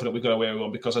pretty confident we got away with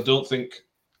one because I don't think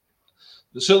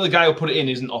certainly the guy who put it in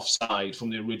isn't offside from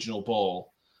the original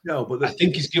ball. No, but I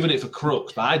think he's given it for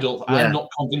Crooks, but I'm not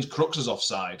convinced Crooks is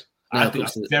offside. No, I think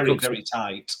that's very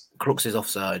tight. Crooks is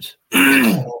offside.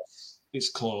 It's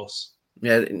close.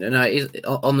 Yeah, no,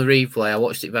 on the replay, I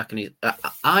watched it back and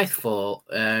I thought,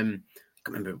 I can't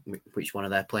remember which one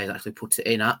of their players actually put it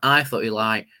in. I thought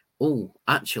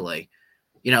actually,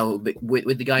 you know,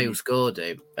 with the guy who scored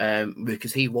it,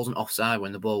 because he wasn't offside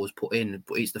when the ball was put in,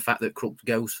 but it's the fact that Crooks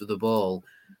goes for the ball.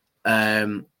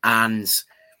 And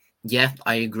yeah,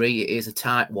 I agree, it is a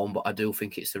tight one, but I do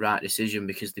think it's the right decision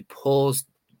because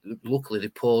luckily they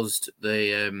paused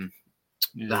the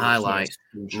highlights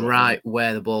right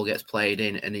where the ball gets played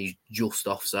in and he's just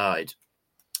offside.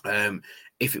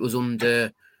 If it was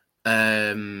under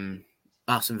Arsene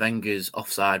Wenger's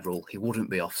offside rule, he wouldn't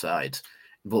be offside.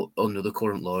 But under the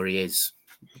current law, he is.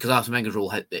 Because Arsene Wenger's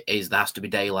rule is there has to be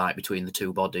daylight between the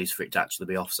two bodies for it to actually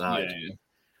be offside.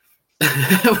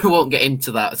 Yeah. We won't get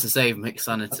into that to save Mick's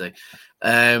sanity.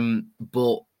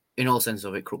 But in all sense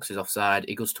of it, Crooks is offside.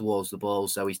 He goes towards the ball,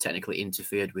 so he's technically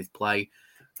interfered with play.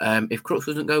 If Crooks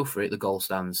doesn't go for it, the goal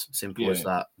stands. Simple as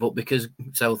that. But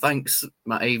thanks,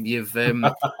 Matty. You've given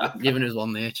us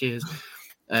one there. Cheers.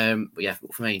 But yeah,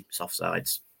 for me, it's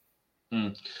offsides.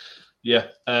 Yeah.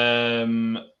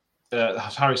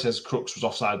 Harry says Crooks was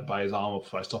offside by his arm up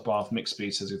by his top half. Mick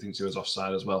Speed says he thinks he was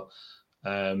offside as well.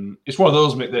 It's one of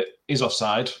those, Mick, that is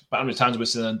offside. But how many times we've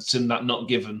seen that not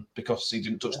given because he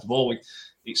didn't touch the ball?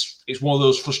 It's one of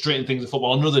those frustrating things in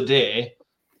football. Another day,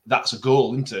 that's a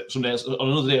goal, isn't it? Some days, on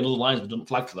another day, another linesman doesn't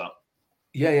flag for that.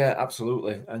 Yeah,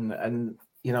 absolutely. And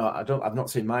you know, I've not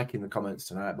seen Mike in the comments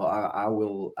tonight, but I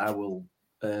will.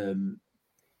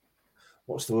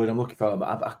 What's the word I'm looking for?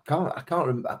 I can't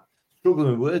remember. I'm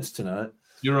struggling with words tonight.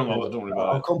 You're wrong, don't worry about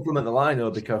it. I'll compliment the liner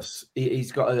because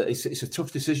he's got it's a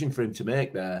tough decision for him to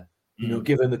make there. You know,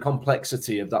 given the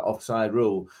complexity of that offside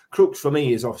rule. Crooks for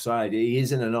me is offside. He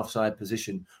is in an offside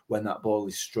position when that ball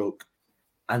is struck,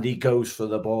 and he goes for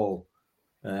the ball.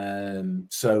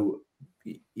 So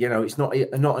you know, it's not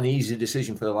an easy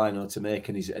decision for the liner to make,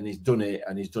 and he's done it,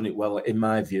 and he's done it well in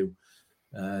my view.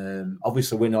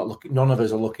 Obviously, we're not looking. None of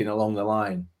us are looking along the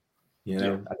line. You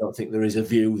know, I don't think there is a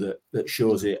view that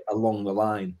shows it along the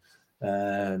line.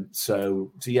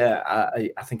 So yeah,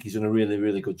 I think he's done a really,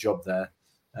 really good job there.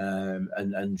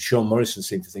 And Sean Morrison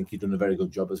seemed to think he'd done a very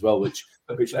good job as well, which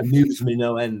amused me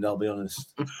no end. I'll be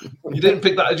honest. You didn't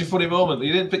pick that as your funny moment.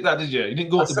 You didn't pick that, did you? You didn't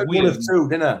go to the one of two,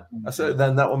 didn't I? I said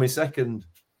then that one my second.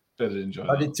 I did enjoy.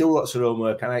 I did 2 lots of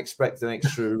homework, and I expect an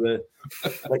extra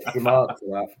mark for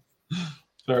that.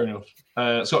 Fair enough.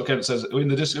 Scott Kent says, if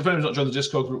anyone's not joined the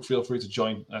Discord group, feel free to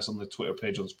join us on the Twitter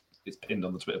page. It's pinned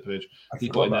on the Twitter page. He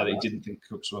put in there that he didn't think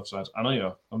Crooks were offside. I know you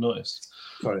are. I've noticed.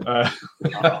 Sorry.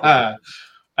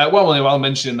 While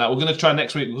mentioning that, we're going to try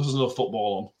next week, because there's no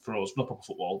football on for us, no proper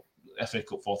football. FA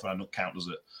Cup fourth round don't count, does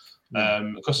it?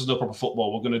 Because there's no proper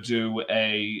football, we're going to do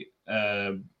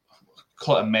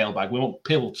call it a mailbag. We want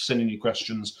people sending you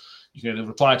questions. You can either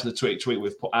reply to the tweet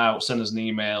we've put out, send us an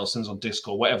email, send us on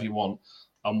Discord, whatever you want,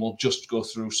 and we'll just go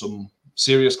through some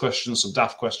serious questions, some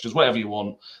daft questions, whatever you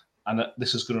want. And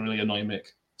this is going to really annoy Mick.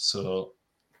 So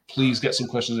please get some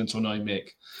questions in to annoy Mick,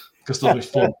 because they'll be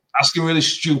fun. Asking really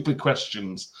stupid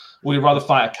questions. Would you rather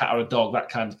fight a cat or a dog? That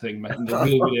kind of thing, man. They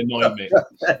really, really annoy Mick.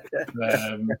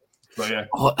 But yeah.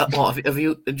 Have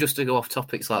you, just to go off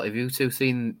topic slightly, have you two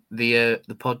seen the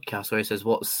podcast where he says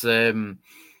what's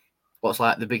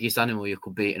like the biggest animal you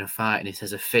could beat in a fight, and he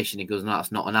says a fish, and he goes, no,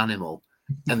 that's not an animal.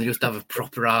 And they just have a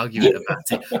proper argument about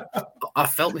it. I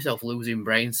felt myself losing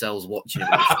brain cells watching it.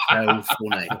 It was so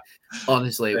funny.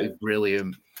 Honestly, it was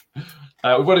brilliant. We've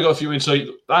already got a few in. So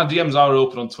our DMs are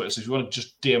open on Twitter. So if you want to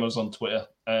just DM us on Twitter,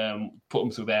 put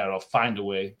them through there, or find a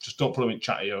way. Just don't put them in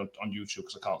chat here on YouTube,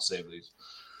 because I can't save these.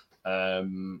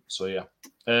 So yeah.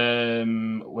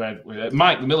 Where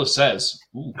Mike Miller says,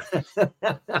 ooh.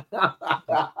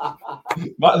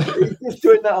 He's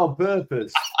doing that on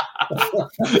purpose.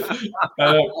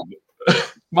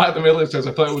 Mike Miller says,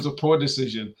 I thought it was a poor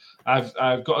decision.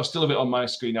 I've got still a bit on my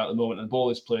screen now at the moment, and the ball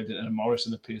is played in, and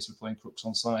Morrison appears to be playing Crooks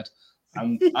onside.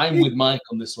 And I'm with Mike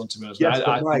on this one, to be honest. Yes,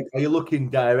 Mike, are you looking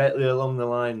directly along the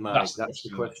line, Mike? That's the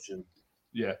question.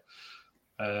 Yeah.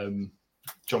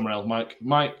 John Morell,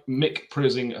 Mick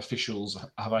praising officials.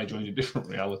 Have I joined a different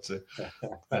reality?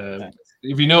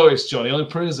 If you notice, John, he only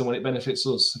praises them when it benefits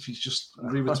us. If he's just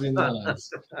read between the lines.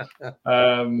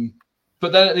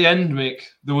 But then at the end, Mick,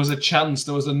 there was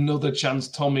another chance.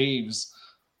 Tom Eaves,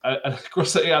 and of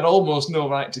course, he had almost no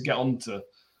right to get onto,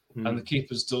 and the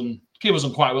keeper's done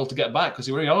quite well to get back, because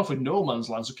he was off with no man's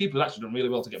land. So keeper's actually done really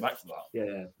well to get back from that.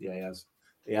 Yeah, he has,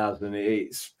 and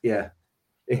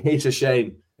it's a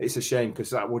shame. It's a shame, because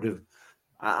that would have.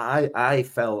 I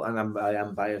felt, and I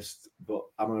am biased, but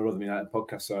I'm on a Rotherham United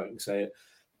podcast, so I can say it.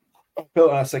 I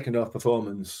felt our second half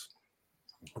performance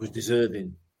was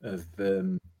deserving of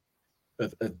the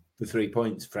 3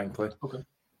 points, frankly. Okay.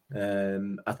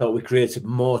 I thought we created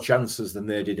more chances than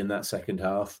they did in that second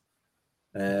half,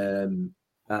 and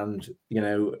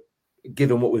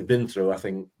given what we've been through, I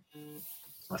think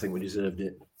we deserved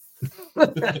it.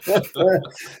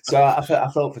 So I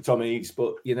felt for Tom Eaves,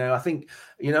 but I think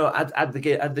had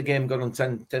the game gone on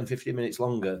 10-15 minutes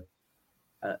longer,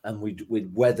 and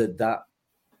we'd weathered that,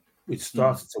 we'd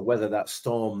started to weather that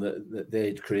storm that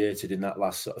they'd created in that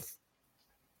last sort of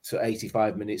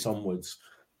 85 minutes onwards.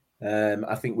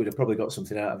 I think we'd have probably got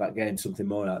something out of that game, something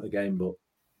more out of the game, but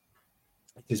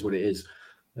it is what it is.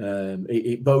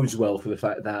 It bodes well for the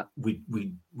fact that we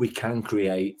can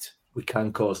create, we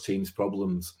can cause teams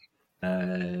problems.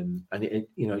 And it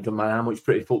doesn't matter how much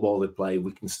pretty football they play,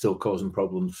 we can still cause them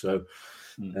problems. So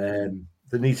there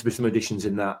needs to be some additions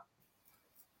in that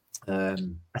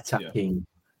attacking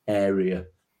area.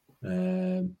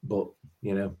 But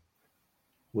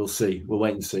we'll see. We'll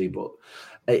wait and see. But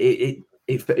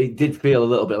it did feel a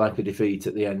little bit like a defeat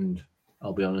at the end,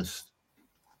 I'll be honest.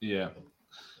 Yeah.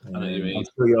 I know what you mean. I'm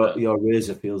sure your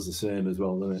Razor feels the same as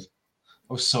well, doesn't it?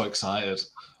 I was so excited.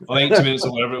 On 80 minutes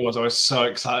or whatever it was, I was so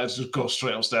excited to just go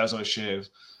straight upstairs and shave.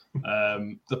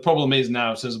 The problem is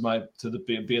now, in terms of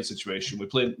the beard situation, we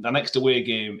played our next away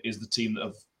game is the team that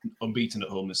have unbeaten at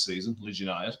home this season, Leeds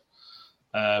United.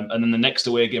 And then the next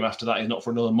away game after that is not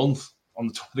for another month, on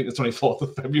the 24th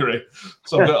of February.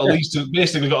 So I've got at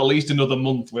least another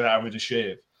month without having to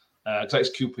shave. Because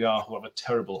that's QPR, who have a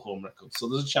terrible home record. So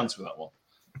there's a chance for that one.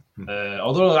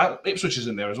 Although Ipswich is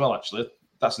in there as well, actually.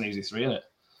 That's an easy 3, isn't it?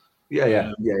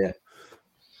 Yeah.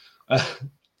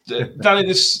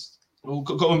 Danny, we'll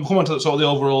come on to sort of the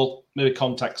overall maybe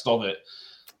context of it.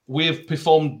 We've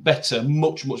performed better,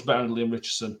 much better than Liam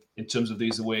Richardson in terms of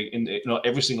these away,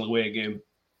 every single away game,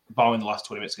 barring the last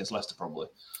 20 minutes against Leicester, probably.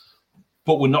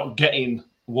 But we're not getting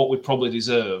what we probably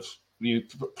deserve.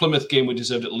 Plymouth game, we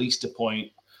deserved at least a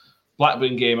point.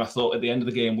 Blackburn game, I thought at the end of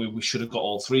the game we should have got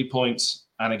all 3 points.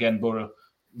 And again, Borough,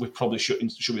 we probably should be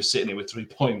sitting here with 3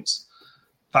 points.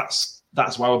 That's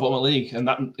why we're bottom of the league. And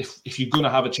that if you're going to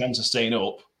have a chance of staying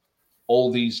up,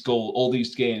 all these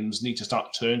games need to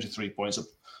start to turn to 3 points.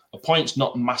 A point's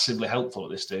not massively helpful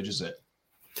at this stage, is it?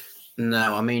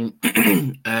 No, I mean,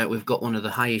 we've got one of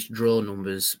the highest draw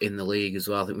numbers in the league as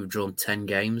well. I think we've drawn 10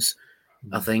 games.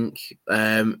 I think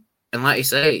And like you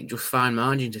say, just fine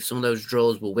margins. If some of those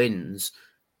draws were wins,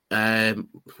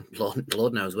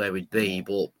 Lord knows where we'd be.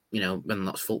 But, when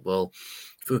that's football,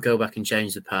 if we go back and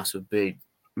change the past, we'd be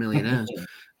millionaires.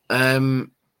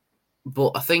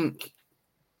 But I think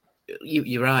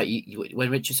you're right. When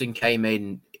Richardson came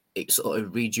in, it sort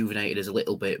of rejuvenated us a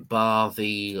little bit, bar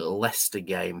the Leicester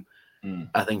game.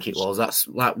 I think it was. That's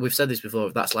like we've said this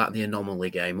before. That's like the anomaly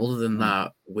game. Other than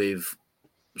that, we've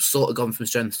sort of gone from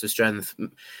strength to strength.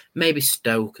 Maybe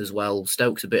Stoke as well.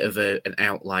 Stoke's a bit of an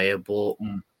outlier, but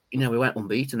we went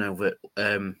unbeaten over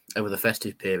the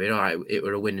festive period. All right, it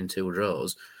were a win and 2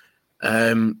 draws,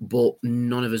 but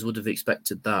none of us would have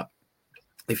expected that.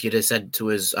 If you'd have said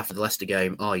to us after the Leicester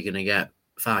game, "Oh, you're going to get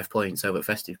 5 points over the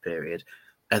festive period,"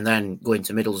 and then going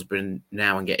to Middlesbrough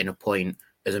now and getting a point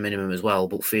as a minimum as well,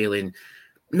 but feeling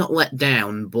not let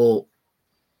down, but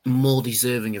more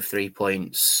deserving of 3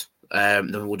 points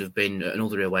than would have been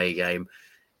another away game.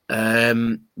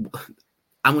 I'm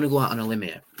going to go out on a limb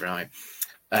here, right?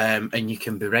 And you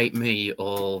can berate me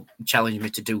or challenge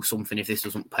me to do something if this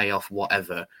doesn't pay off,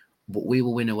 whatever. But we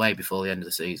will win away before the end of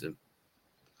the season.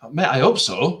 Mate, I hope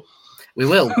so. We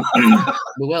will.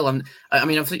 We will.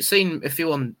 I've seen a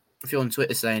few on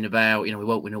Twitter saying about, we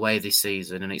won't win away this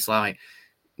season. And it's like,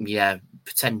 yeah,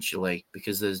 potentially,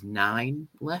 because there's 9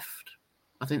 left.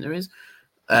 I think there is.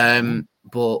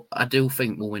 But I do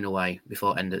think we'll win away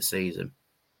before end of the season.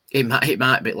 It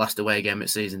might be last away game at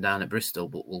season down at Bristol,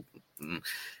 but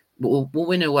we'll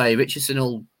win away. Richardson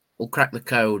will crack the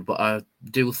code, but I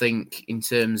do think in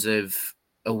terms of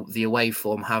the away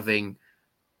form having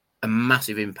a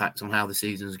massive impact on how the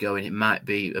season's going, it might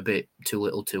be a bit too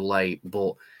little too late.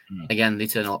 But again, the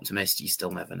eternal optimist, you still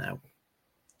never know.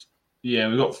 Yeah,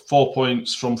 we've got 4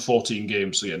 points from 14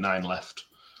 games, so 9 left.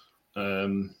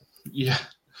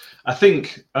 I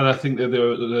think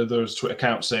that there's a Twitter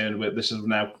account saying that this has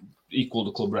now equaled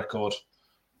the club record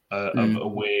of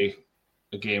away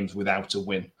games without a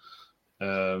win.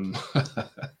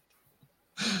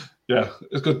 Yeah,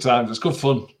 it's good times. It's good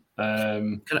fun.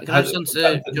 Can I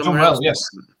answer John Well, yes.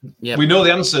 Yep. We know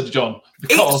the answer, John,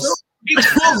 because it's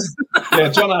fun. Yeah,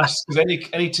 John asked, has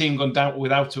any team gone down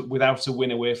without a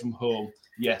win away from home?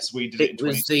 Yes, we did it in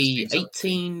 2016. It was the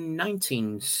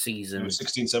 18-19 season. It was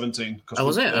 16-17. Oh,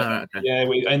 was it? Okay. Yeah,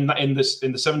 in the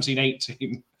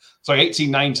 17-18, sorry,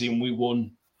 18-19, we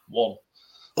won 1.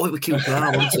 Oh, it was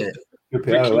QPR, wasn't it?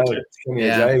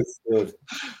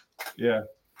 Yeah.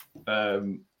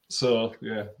 So,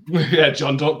 yeah,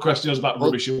 John, don't question us about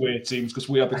rubbish away teams because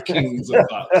we are the kings of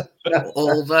that.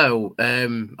 Although,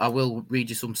 I will read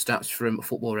you some stats from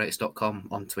footballrates.com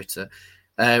on Twitter.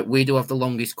 We do have the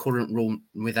longest current run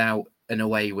without an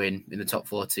away win in the top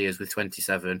 4 tiers with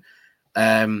 27.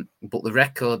 But the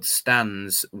record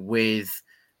stands with,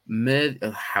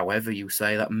 however you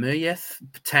say that, Muryeff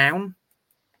Town,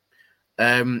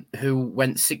 who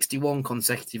went 61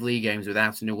 consecutive league games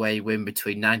without an away win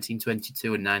between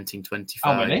 1922 and 1925.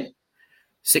 How many?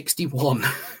 61.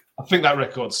 I think that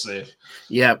record's safe.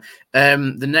 Yeah.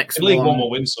 The next League One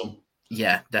will win some.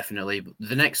 Yeah, definitely.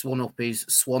 The next one up is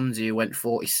Swansea, who went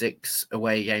 46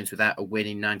 away games without a win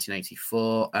in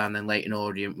 1984, and then Leyton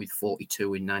Orient with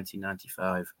 42 in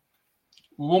 1995.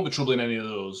 We won't be troubling any of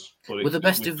those. We're the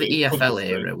best of the EFL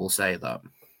era, we'll say that.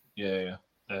 Yeah.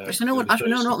 There's another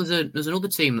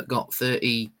team that got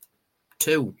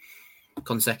 32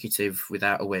 consecutive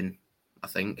without a win, I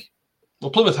think.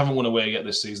 Well, Plymouth haven't won away yet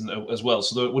this season as well,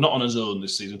 so we're not on a zone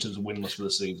this season in terms of winless for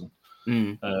the season.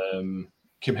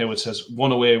 Kim Hayward says,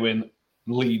 1 away win.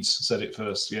 Leeds said it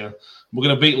first, yeah. We're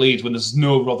going to beat Leeds when there's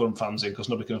no Rotherham fans in because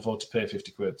nobody can afford to pay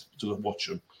 50 quid to watch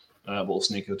them. But we'll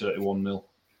sneak a dirty 1-0.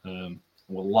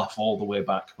 We'll laugh all the way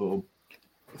back home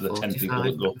for the 10 people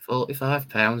that go.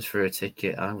 £45 for a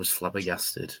ticket. I was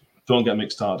flabbergasted. Don't get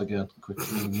mixed hard again.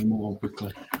 Quickly. Move on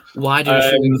quickly. Why do you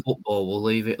shoot football? We'll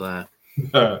leave it there.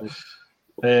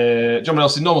 John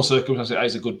Mills, in normal circumstances, that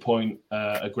is a good point,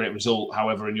 a great result.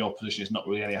 However, in your position, it's not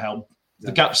really any help.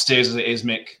 The gap stays as it is,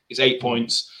 Mick. It's 8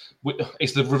 points.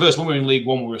 It's the reverse. When we were in League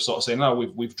One, we were sort of saying, "No,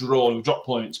 we've drawn, we've dropped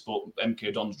points, but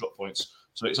MK Dons dropped points."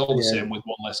 So it's all the same with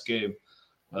one less game.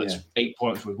 It's 8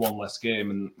 points with one less game,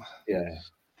 and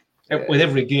with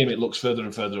every game, it looks further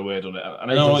and further away, doesn't it? And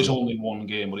I know it's only one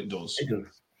game, but it does.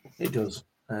 It does.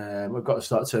 We've got to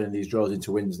start turning these draws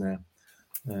into wins now.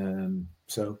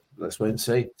 So let's wait and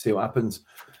see what happens.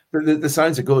 But the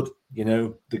signs are good.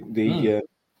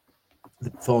 The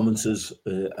performances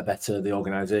are better. The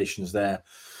organisation's there.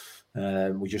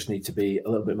 We just need to be a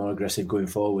little bit more aggressive going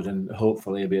forward, and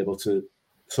hopefully be able to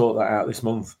sort that out this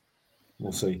month.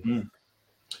 We'll see.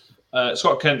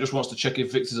 Scott Kent just wants to check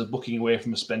if Victor's a booking away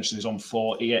from suspension. He's on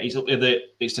 4. Yeah, he's up.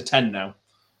 It's to 10 now.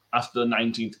 After the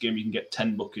 19th game, you can get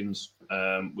 10 bookings,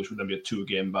 which would then be a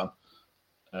 2-game ban.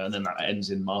 And then that ends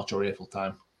in March or April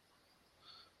time.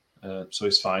 So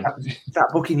it's fine. That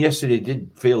booking yesterday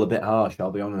did feel a bit harsh,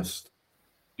 I'll be honest.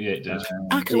 Yeah, it did.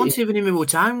 Because it wasn't even any more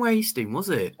time wasting, was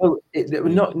it? Well,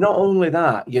 not only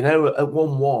that, you know, at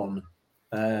 1-1,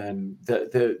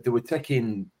 they were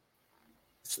taking...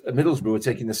 Middlesbrough were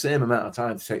taking the same amount of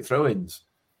time to take throw-ins.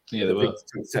 Yeah, they were.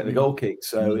 To take the goal kick.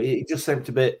 So it just seemed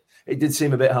a bit... It did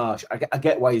seem a bit harsh. I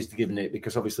get why he's giving it,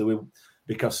 because obviously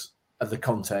because of the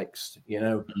context, you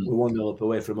know. We're 1-0 up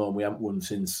away from home. We haven't won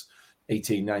since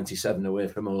 1897 away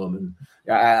from home. And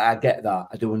I get that.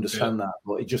 I do understand that.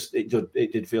 But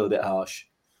it did feel a bit harsh.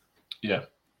 Yeah,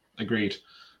 agreed.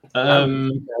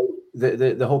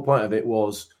 The whole point of it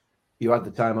was you had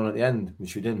the time on at the end,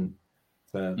 which we didn't.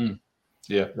 So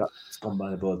yeah, that's gone by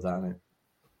the board, hasn't it?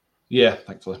 Yeah,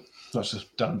 thankfully. That's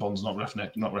just Dan Bond's not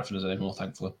reffing us anymore,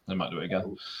 thankfully. They might do it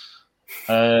again.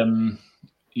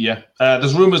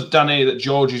 There's rumours, Danny, that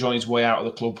George is on his way out of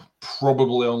the club,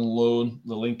 probably on loan.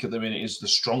 The link at the minute is the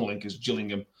strong link is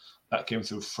Gillingham. That came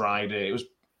through Friday.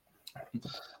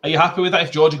 Are you happy with that?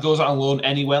 If George goes out on loan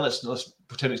anywhere, let's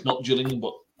pretend it's not Gillingham,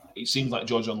 but it seems like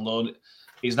George on loan.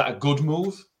 Is that a good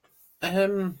move?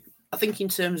 I think in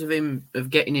terms of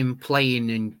getting him playing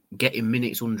and getting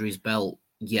minutes under his belt,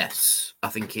 yes, I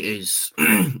think it is.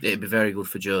 It'd be very good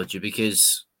for Georgia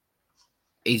because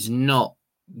he's not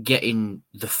getting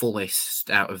the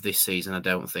fullest out of this season, I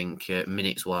don't think,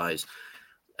 minutes-wise.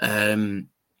 A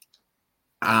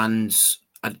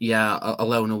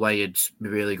loan away would be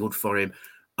really good for him.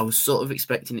 I was sort of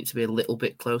expecting it to be a little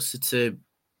bit closer to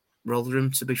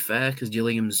Rotherham, to be fair, because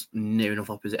Gillingham's near enough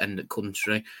opposite end of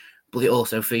country. But it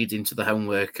also feeds into the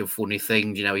homework of funny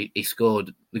things. You know, he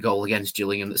scored the goal against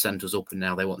Gillingham that sent us up, and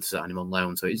now they want to sign him on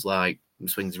loan. So it's like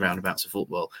swings and roundabouts of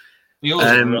football. He always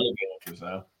relegated,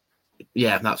 though.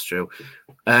 Yeah, that's true.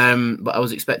 But I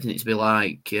was expecting it to be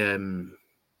like a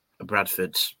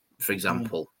Bradford, for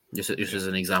example, just as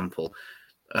an example.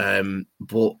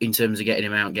 But in terms of getting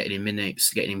him out, getting him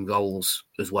minutes, getting him goals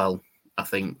as well, I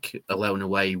think a loan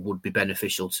away would be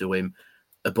beneficial to him.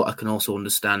 But I can also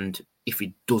understand if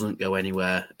he doesn't go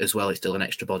anywhere as well, it's still an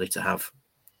extra body to have.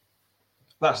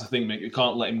 That's the thing, mate. You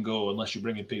can't let him go unless you're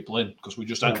bringing people in, because we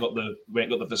just ain't got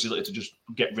the facility to just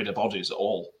get rid of bodies at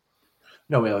all.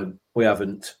 No, we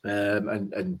haven't,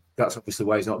 and that's obviously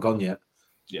why he's not gone yet.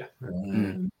 Yeah.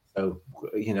 So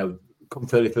you know, come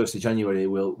 31st of January,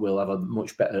 we'll have a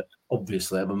much better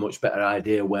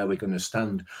idea where we're going to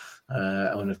stand,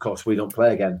 and of course we don't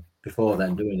play again before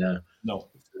then, do we now? No.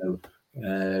 So,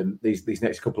 these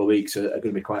next couple of weeks are going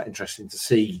to be quite interesting to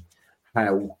see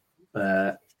how,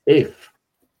 if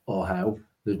or how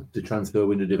the transfer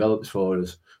window develops for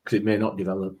us, because it may not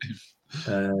develop.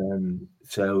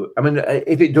 So, I mean,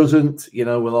 if it doesn't, you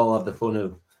know, we'll all have the fun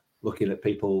of looking at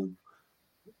people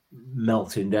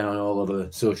melting down all over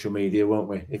social media, won't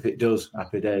we? If it does,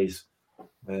 happy days.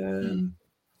 So,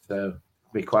 it'll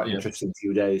be quite an interesting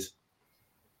few days.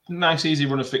 Nice, easy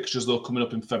run of fixtures, though, coming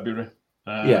up in February.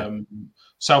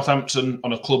 Southampton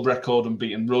on a club record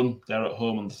unbeaten run. They're at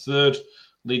home on the 3rd.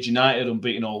 Leeds United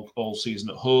unbeaten all season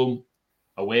at home,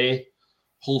 away.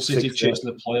 Hull City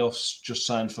chasing the playoffs, just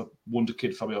signed for wonder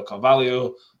kid Fabio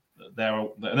Carvalho. And then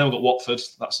we've got Watford.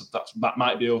 That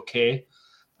might be okay.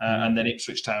 And then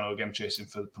Ipswich Town again chasing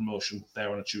for the promotion. They're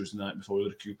on a Tuesday night before we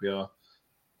go to QPR.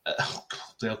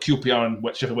 They'll QPR and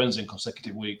Sheffield Wednesday in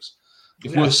consecutive weeks.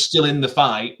 If we're still in the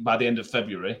fight by the end of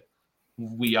February,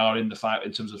 we are in the fight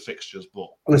in terms of fixtures. But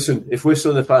listen, if we're still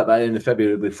in the fight by the end of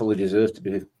February, we fully deserve to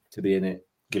be in it,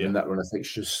 given that run of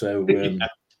fixtures. So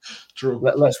true.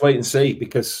 Let's wait and see,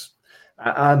 because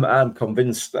I'm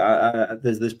convinced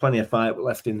there's plenty of fight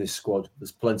left in this squad.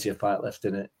 There's plenty of fight left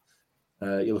in it.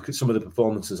 You look at some of the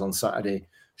performances on Saturday.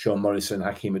 Sean Morrison,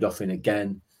 Hakeem Odoffin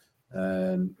again.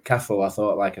 Caffo, I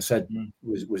thought, like I said,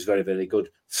 was very, very good.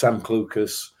 Sam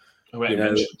Clucas.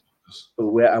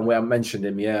 We haven't mentioned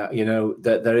him. Yeah, you know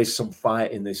that there is some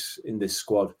fight in this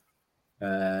squad,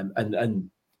 and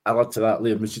I'll add to that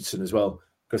Liam Richardson as well,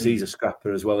 because he's a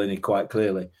scrapper as well, isn't he? Quite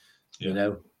clearly, you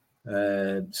know.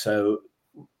 So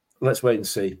let's wait and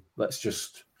see. Let's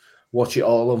just watch it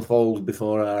all unfold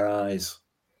before our eyes.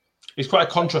 It's quite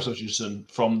a contrast, Richardson,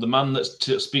 from the man that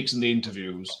speaks in the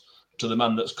interviews to the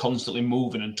man that's constantly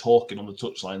moving and talking on the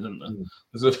touchline, isn't there?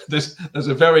 There's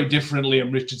a very different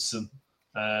Liam Richardson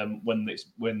when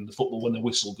the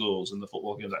whistle goes and the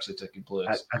football game is actually taking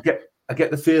place. I get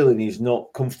the feeling he's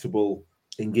not comfortable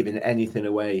in giving anything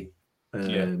away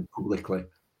publicly.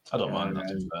 I don't mind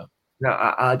that. No,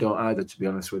 I don't either, to be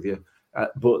honest with you.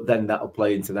 But then that'll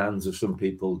play into the hands of some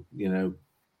people,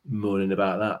 moaning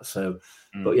about that. So,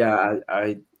 but yeah,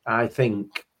 I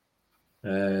think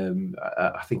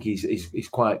he's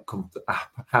quite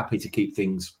happy to keep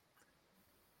things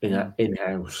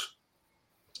in-house.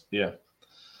 Yeah.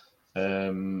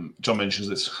 John mentions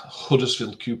it's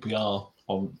Huddersfield QPR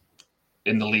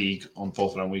in the league on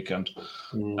 4th round weekend.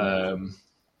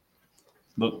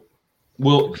 But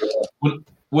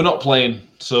we're not playing,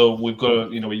 so we've got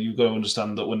to, you've got to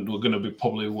understand that we're going to be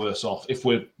probably worse off. If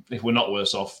we're not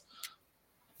worse off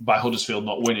by Huddersfield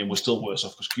not winning, we're still worse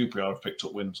off because QPR have picked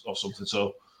up wins or something.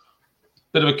 So,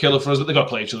 bit of a killer for us, but they've got to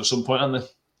play each other at some point, haven't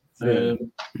they?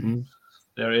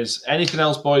 There is anything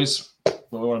else, boys, that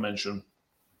we want to mention?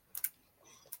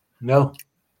 No,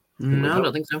 I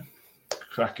don't think so.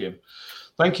 Cracking.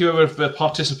 Thank you, everyone, for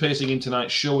participating in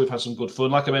tonight's show. We've had some good fun.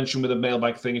 Like I mentioned with the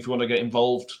mailbag thing, if you want to get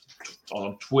involved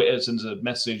on Twitter, send us a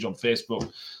message. On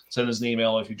Facebook, send us an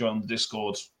email. If you join the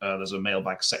Discord, there's a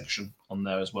mailbag section on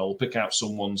there as well. We'll pick out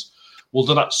some ones. We'll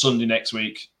do that Sunday next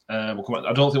week. We'll come out.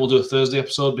 I don't think we'll do a Thursday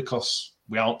episode because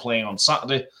we aren't playing on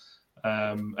Saturday.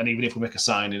 And even if we make a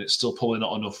signing, it's still probably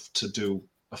not enough to do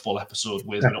a full episode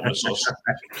with. We don't want to sort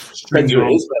of string you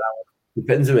on.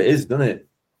 Depends who it is, doesn't it?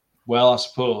 Well, I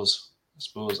suppose.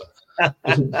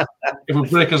 If we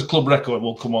break his club record,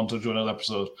 we'll come on to do another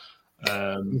episode.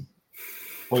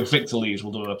 Or if Victor leaves,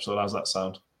 we'll do an episode. How's that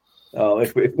sound? Oh,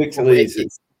 if Victor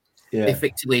leaves, if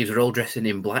Victor leaves, we're all dressing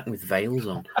in black with veils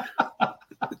on.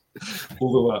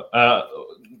 We'll do that.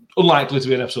 Unlikely to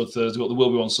be an episode Thursday, but there will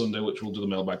be one Sunday, which we'll do the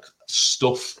mailbag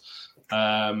stuff.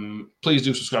 Please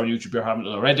do subscribe on YouTube if you haven't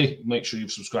done already. Make sure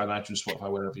you've subscribed on iTunes,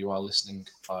 Spotify, wherever you are listening,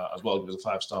 as well. Give us a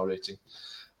 5-star rating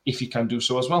if you can do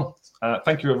so as well.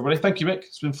 Thank you, everybody. Thank you, Mick.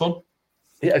 It's been fun.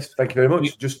 Yes, thank you very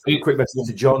much. Just a quick message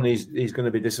to John. He's going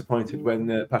to be disappointed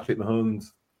when Patrick Mahomes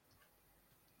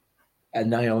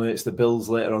annihilates the Bills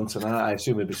later on tonight. I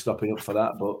assume he'll be stopping up for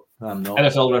that, but I'm not.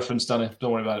 NFL reference, Danny.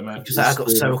 Don't worry about it, mate. Because I got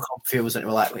so confused and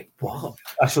we're like, what?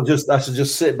 I shall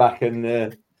just sit back and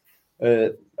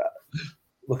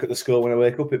look at the score when I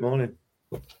wake up in the morning.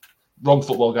 Wrong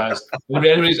football, guys.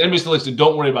 Anybody's still listening,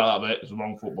 don't worry about that bit. It's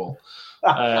wrong football.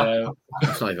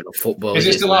 It's not even a football. Is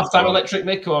it still half-time electric,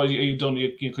 Mick, or are you done?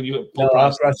 Can you no,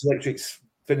 half-time electric's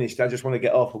finished. I just want to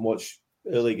get off and watch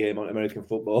early game on American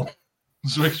football.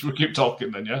 So we keep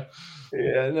talking then, yeah?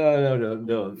 Yeah,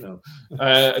 no.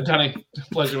 Danny,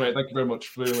 pleasure, mate. Thank you very much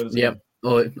for being with us. Yeah,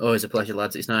 always a pleasure,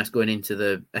 lads. It's nice going into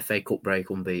the FA Cup break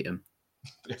unbeaten.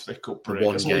 The FA Cup break.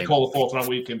 That's what we call the 4th round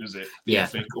weekend, is it? The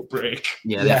FA Cup break.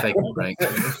 Yeah, the FA Cup break.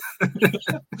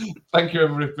 Thank you,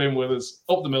 everybody, for being with us.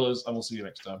 Up the Millers, and we'll see you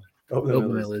next time. Up the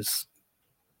Millers.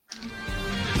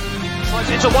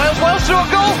 Into Wales through a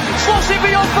goal, slots it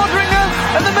beyond Foderingham,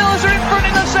 and the Millers are in front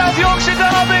in the South Yorkshire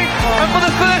derby. And for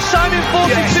the first time in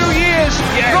 42 years,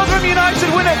 Rotherham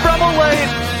United win at Bramall Lane.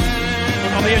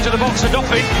 On the edge of the box, the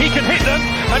Dauphin, he can hit them,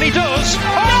 and he does.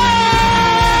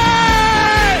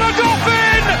 The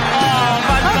Dauphin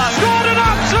has scored an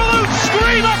absolute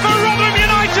screamer for Rotherham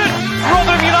United.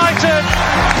 Rotherham United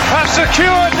have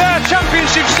secured their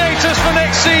championship status for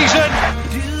next season.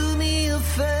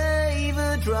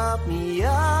 Drop me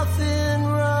off in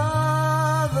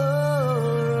Rotherham.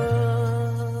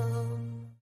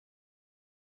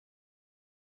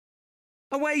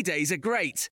 Away days are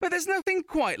great, but there's nothing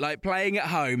quite like playing at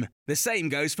home. The same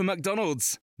goes for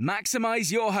McDonald's.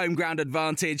 Maximise your home ground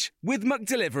advantage with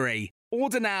McDelivery.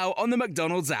 Order now on the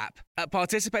McDonald's app. At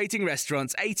participating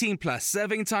restaurants, 18 plus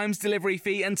serving times, delivery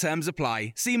fee and terms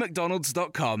apply. See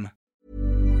mcdonalds.com.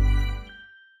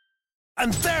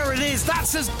 And there it is,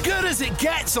 that's as good as it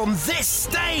gets on this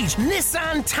stage.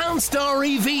 Nissan Townstar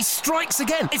EV strikes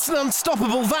again. It's an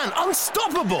unstoppable van,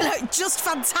 unstoppable. Just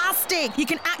fantastic. You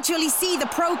can actually see the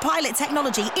ProPilot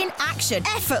technology in action.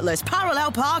 Effortless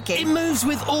parallel parking. It moves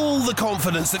with all the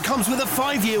confidence that comes with a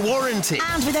 5-year warranty.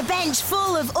 And with a bench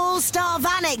full of all-star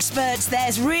van experts,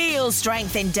 there's real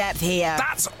strength in depth here.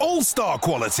 That's all-star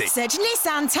quality. Search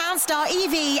Nissan Townstar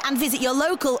EV and visit your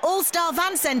local all-star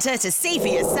van centre to see for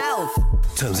yourself.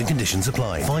 Terms and conditions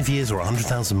apply. 5 years or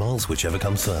 100,000 miles, whichever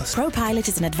comes first. ProPilot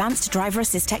is an advanced driver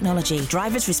assist technology.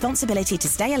 Driver's responsibility to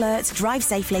stay alert, drive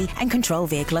safely, and control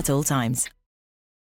vehicle at all times.